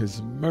alone,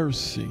 his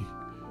mercy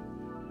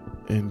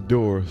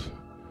endures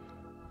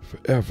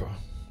forever.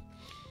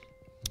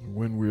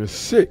 When we're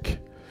sick,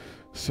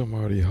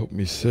 somebody help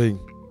me say,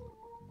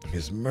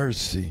 his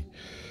mercy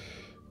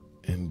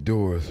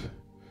endures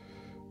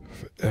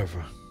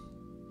forever.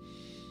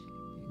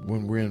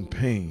 When we're in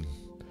pain,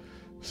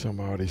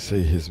 somebody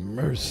say, his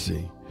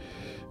mercy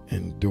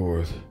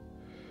endures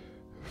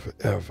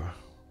forever.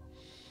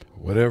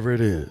 Whatever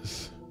it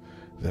is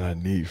that I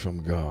need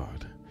from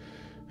God,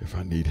 if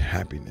I need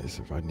happiness,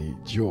 if I need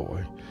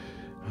joy,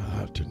 I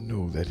have to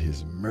know that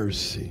his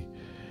mercy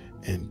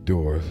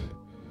endures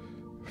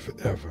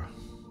forever.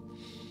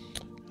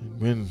 And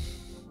when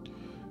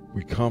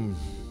we come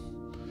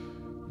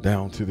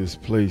down to this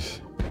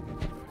place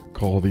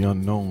called the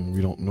unknown,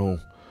 we don't know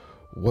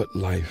what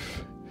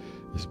life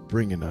is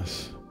bringing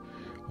us.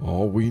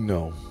 All we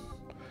know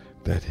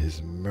that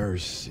his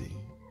mercy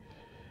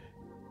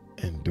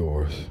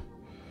endures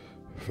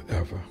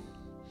forever.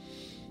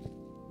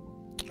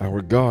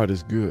 Our God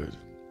is good,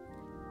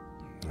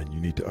 and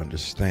you need to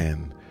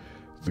understand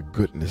the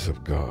goodness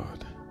of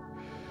God,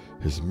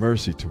 his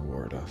mercy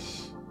toward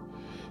us.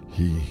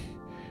 He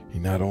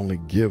not only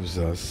gives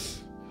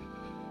us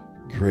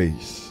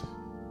grace,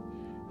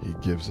 he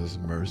gives us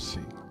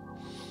mercy.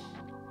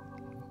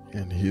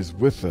 And he is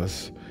with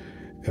us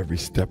every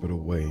step of the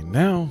way.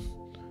 Now,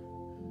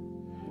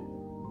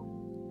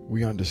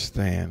 we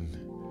understand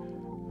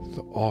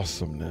the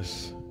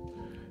awesomeness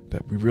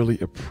that we really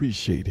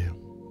appreciate him.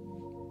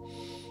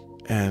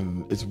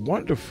 And it's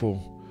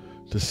wonderful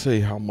to say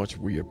how much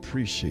we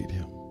appreciate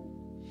him.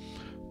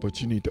 But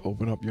you need to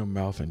open up your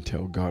mouth and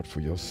tell God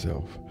for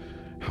yourself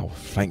how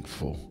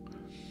thankful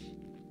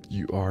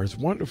you are. It's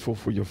wonderful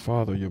for your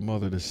father or your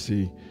mother to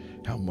see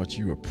how much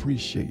you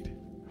appreciate.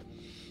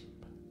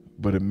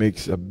 But it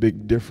makes a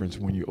big difference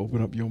when you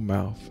open up your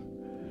mouth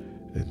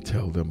and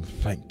tell them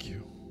thank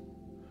you.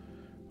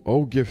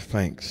 Oh, give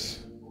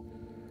thanks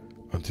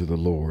unto the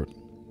Lord,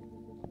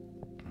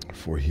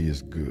 for he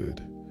is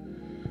good,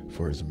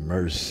 for his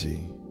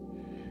mercy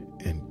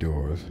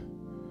endureth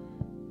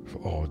for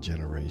all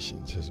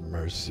generations. His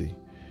mercy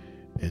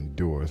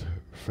endureth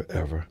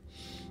forever.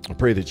 I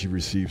pray that you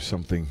receive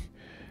something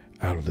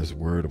out of this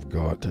word of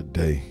God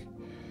today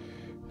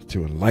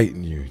to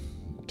enlighten you,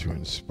 to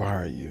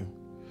inspire you.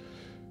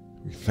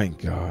 We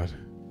thank God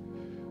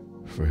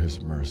for his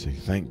mercy.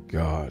 Thank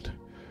God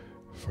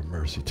for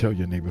mercy. Tell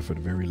your neighbor for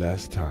the very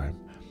last time,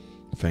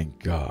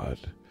 thank God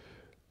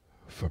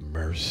for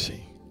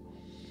mercy.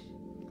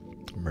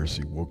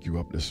 Mercy woke you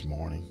up this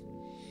morning.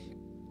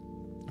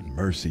 And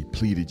mercy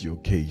pleaded your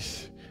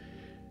case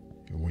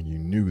when you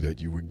knew that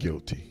you were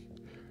guilty.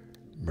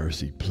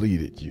 Mercy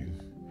pleaded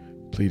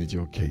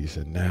your case,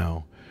 and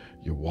now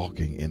you're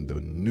walking in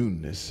the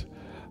newness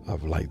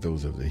of life.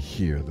 Those of the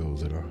here,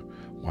 those that are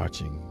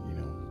watching,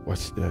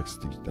 what's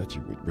next, that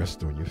you would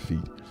rest on your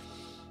feet.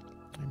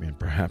 Amen.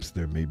 Perhaps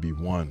there may be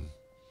one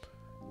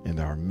in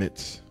our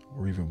midst,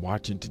 or even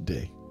watching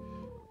today,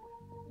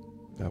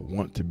 that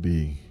want to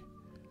be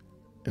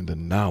in the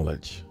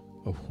knowledge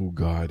of who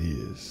God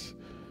is,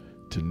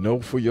 to know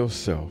for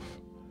yourself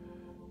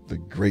the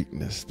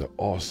greatness, the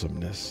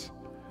awesomeness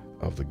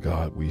of the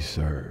God we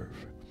serve.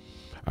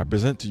 I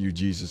present to you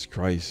Jesus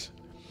Christ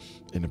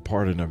in the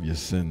pardon of your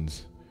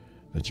sins,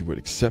 that you would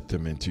accept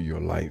him into your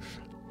life,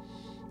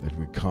 that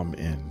would come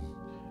in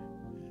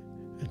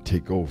and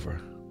take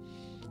over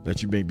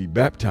that you may be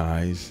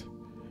baptized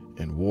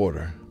in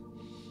water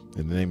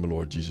in the name of the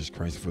Lord Jesus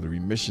Christ for the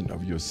remission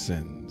of your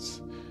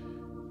sins.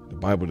 The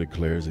Bible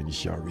declares, and you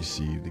shall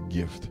receive the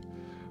gift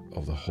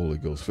of the Holy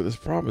Ghost. For this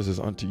promise is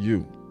unto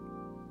you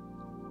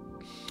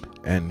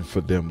and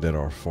for them that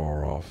are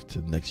far off,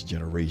 to next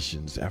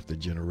generations after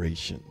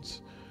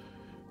generations.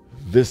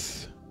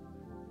 This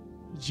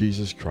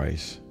Jesus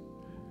Christ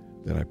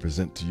that I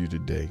present to you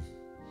today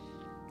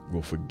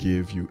will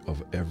forgive you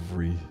of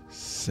every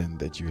sin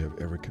that you have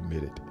ever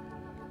committed,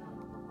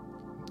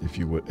 if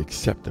you would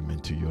accept them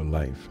into your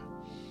life.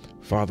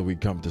 Father, we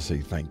come to say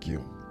thank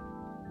you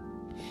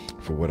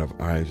for what our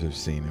eyes have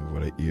seen and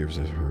what our ears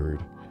have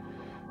heard.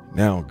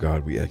 Now,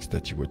 God, we ask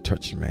that you would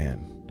touch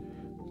man,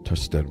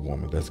 touch that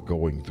woman that's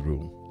going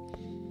through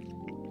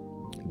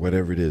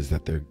whatever it is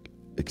that they're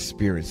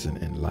experiencing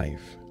in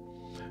life.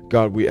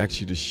 God, we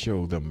ask you to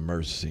show them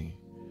mercy.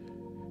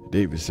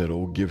 David said,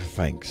 "Oh, give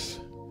thanks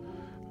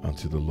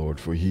unto the Lord,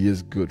 for he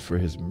is good, for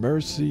his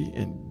mercy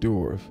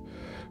endureth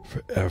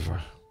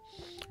forever."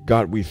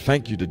 God, we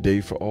thank you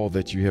today for all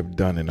that you have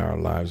done in our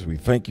lives. We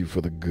thank you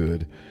for the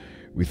good.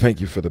 We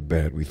thank you for the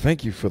bad. We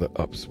thank you for the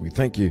ups. We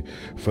thank you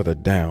for the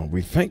down.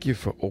 We thank you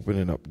for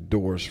opening up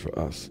doors for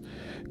us.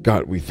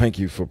 God, we thank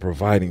you for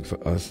providing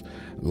for us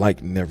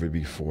like never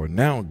before.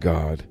 Now,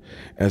 God,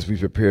 as we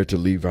prepare to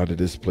leave out of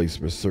this place,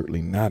 but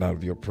certainly not out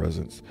of your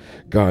presence,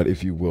 God,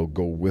 if you will,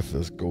 go with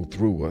us, go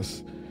through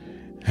us.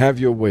 Have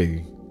your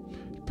way.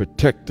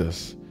 Protect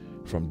us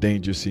from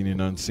danger, seen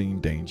and unseen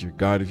danger.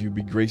 God, if you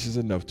be gracious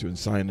enough to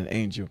assign an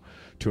angel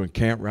to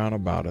encamp round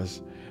about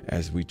us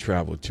as we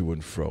travel to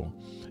and fro,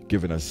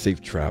 giving us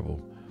safe travel.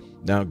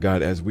 Now,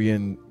 God, as we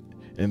in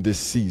this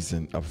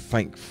season of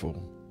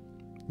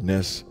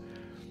thankfulness,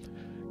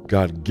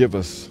 God, give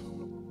us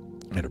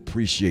an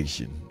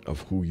appreciation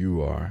of who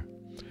you are.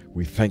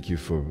 We thank you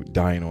for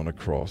dying on a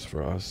cross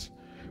for us.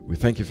 We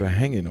thank you for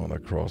hanging on a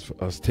cross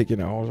for us,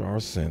 taking all our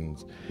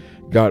sins.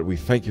 God, we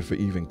thank you for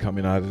even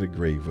coming out of the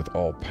grave with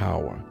all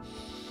power.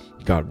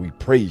 God, we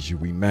praise you.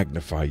 We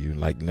magnify you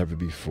like never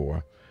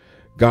before.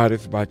 God,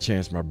 if by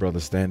chance my brother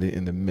standing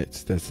in the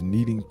midst that's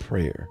needing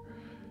prayer,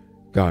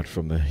 God,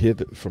 from the head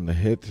to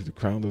the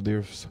crown of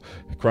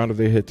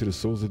their head to the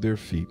soles of their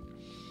feet,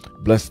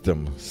 bless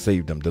them,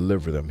 save them,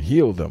 deliver them,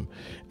 heal them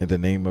in the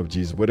name of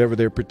Jesus. Whatever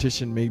their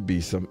petition may be,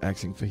 some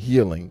asking for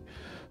healing,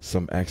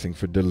 some asking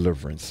for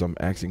deliverance, some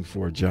asking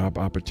for a job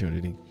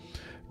opportunity,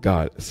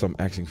 God, some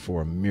asking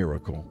for a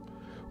miracle.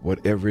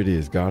 Whatever it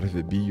is, God, if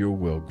it be your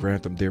will,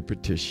 grant them their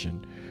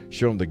petition.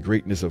 Show them the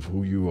greatness of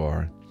who you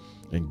are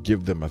and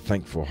give them a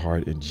thankful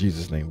heart. In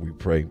Jesus' name we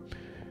pray.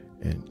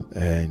 And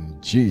in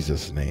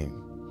Jesus'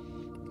 name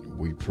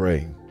we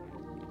pray.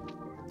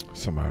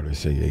 Somebody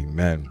say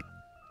amen.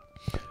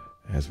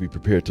 As we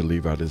prepare to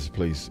leave out this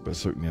place, but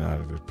certainly not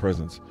out of his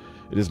presence,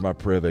 it is my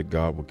prayer that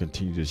God will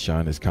continue to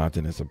shine his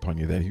countenance upon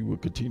you, that he will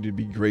continue to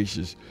be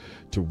gracious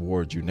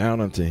toward you. Now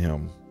unto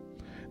him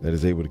that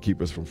is able to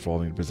keep us from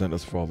falling, and present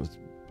us faultless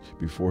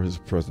before his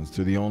presence.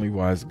 To the only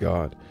wise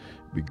God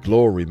be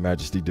glory,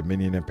 majesty,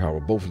 dominion, and power,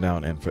 both now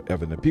and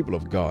forever. And the people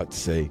of God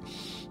say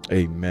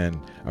amen.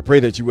 I pray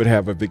that you would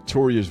have a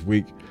victorious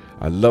week.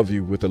 I love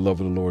you with the love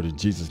of the Lord. In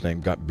Jesus'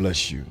 name, God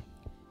bless you.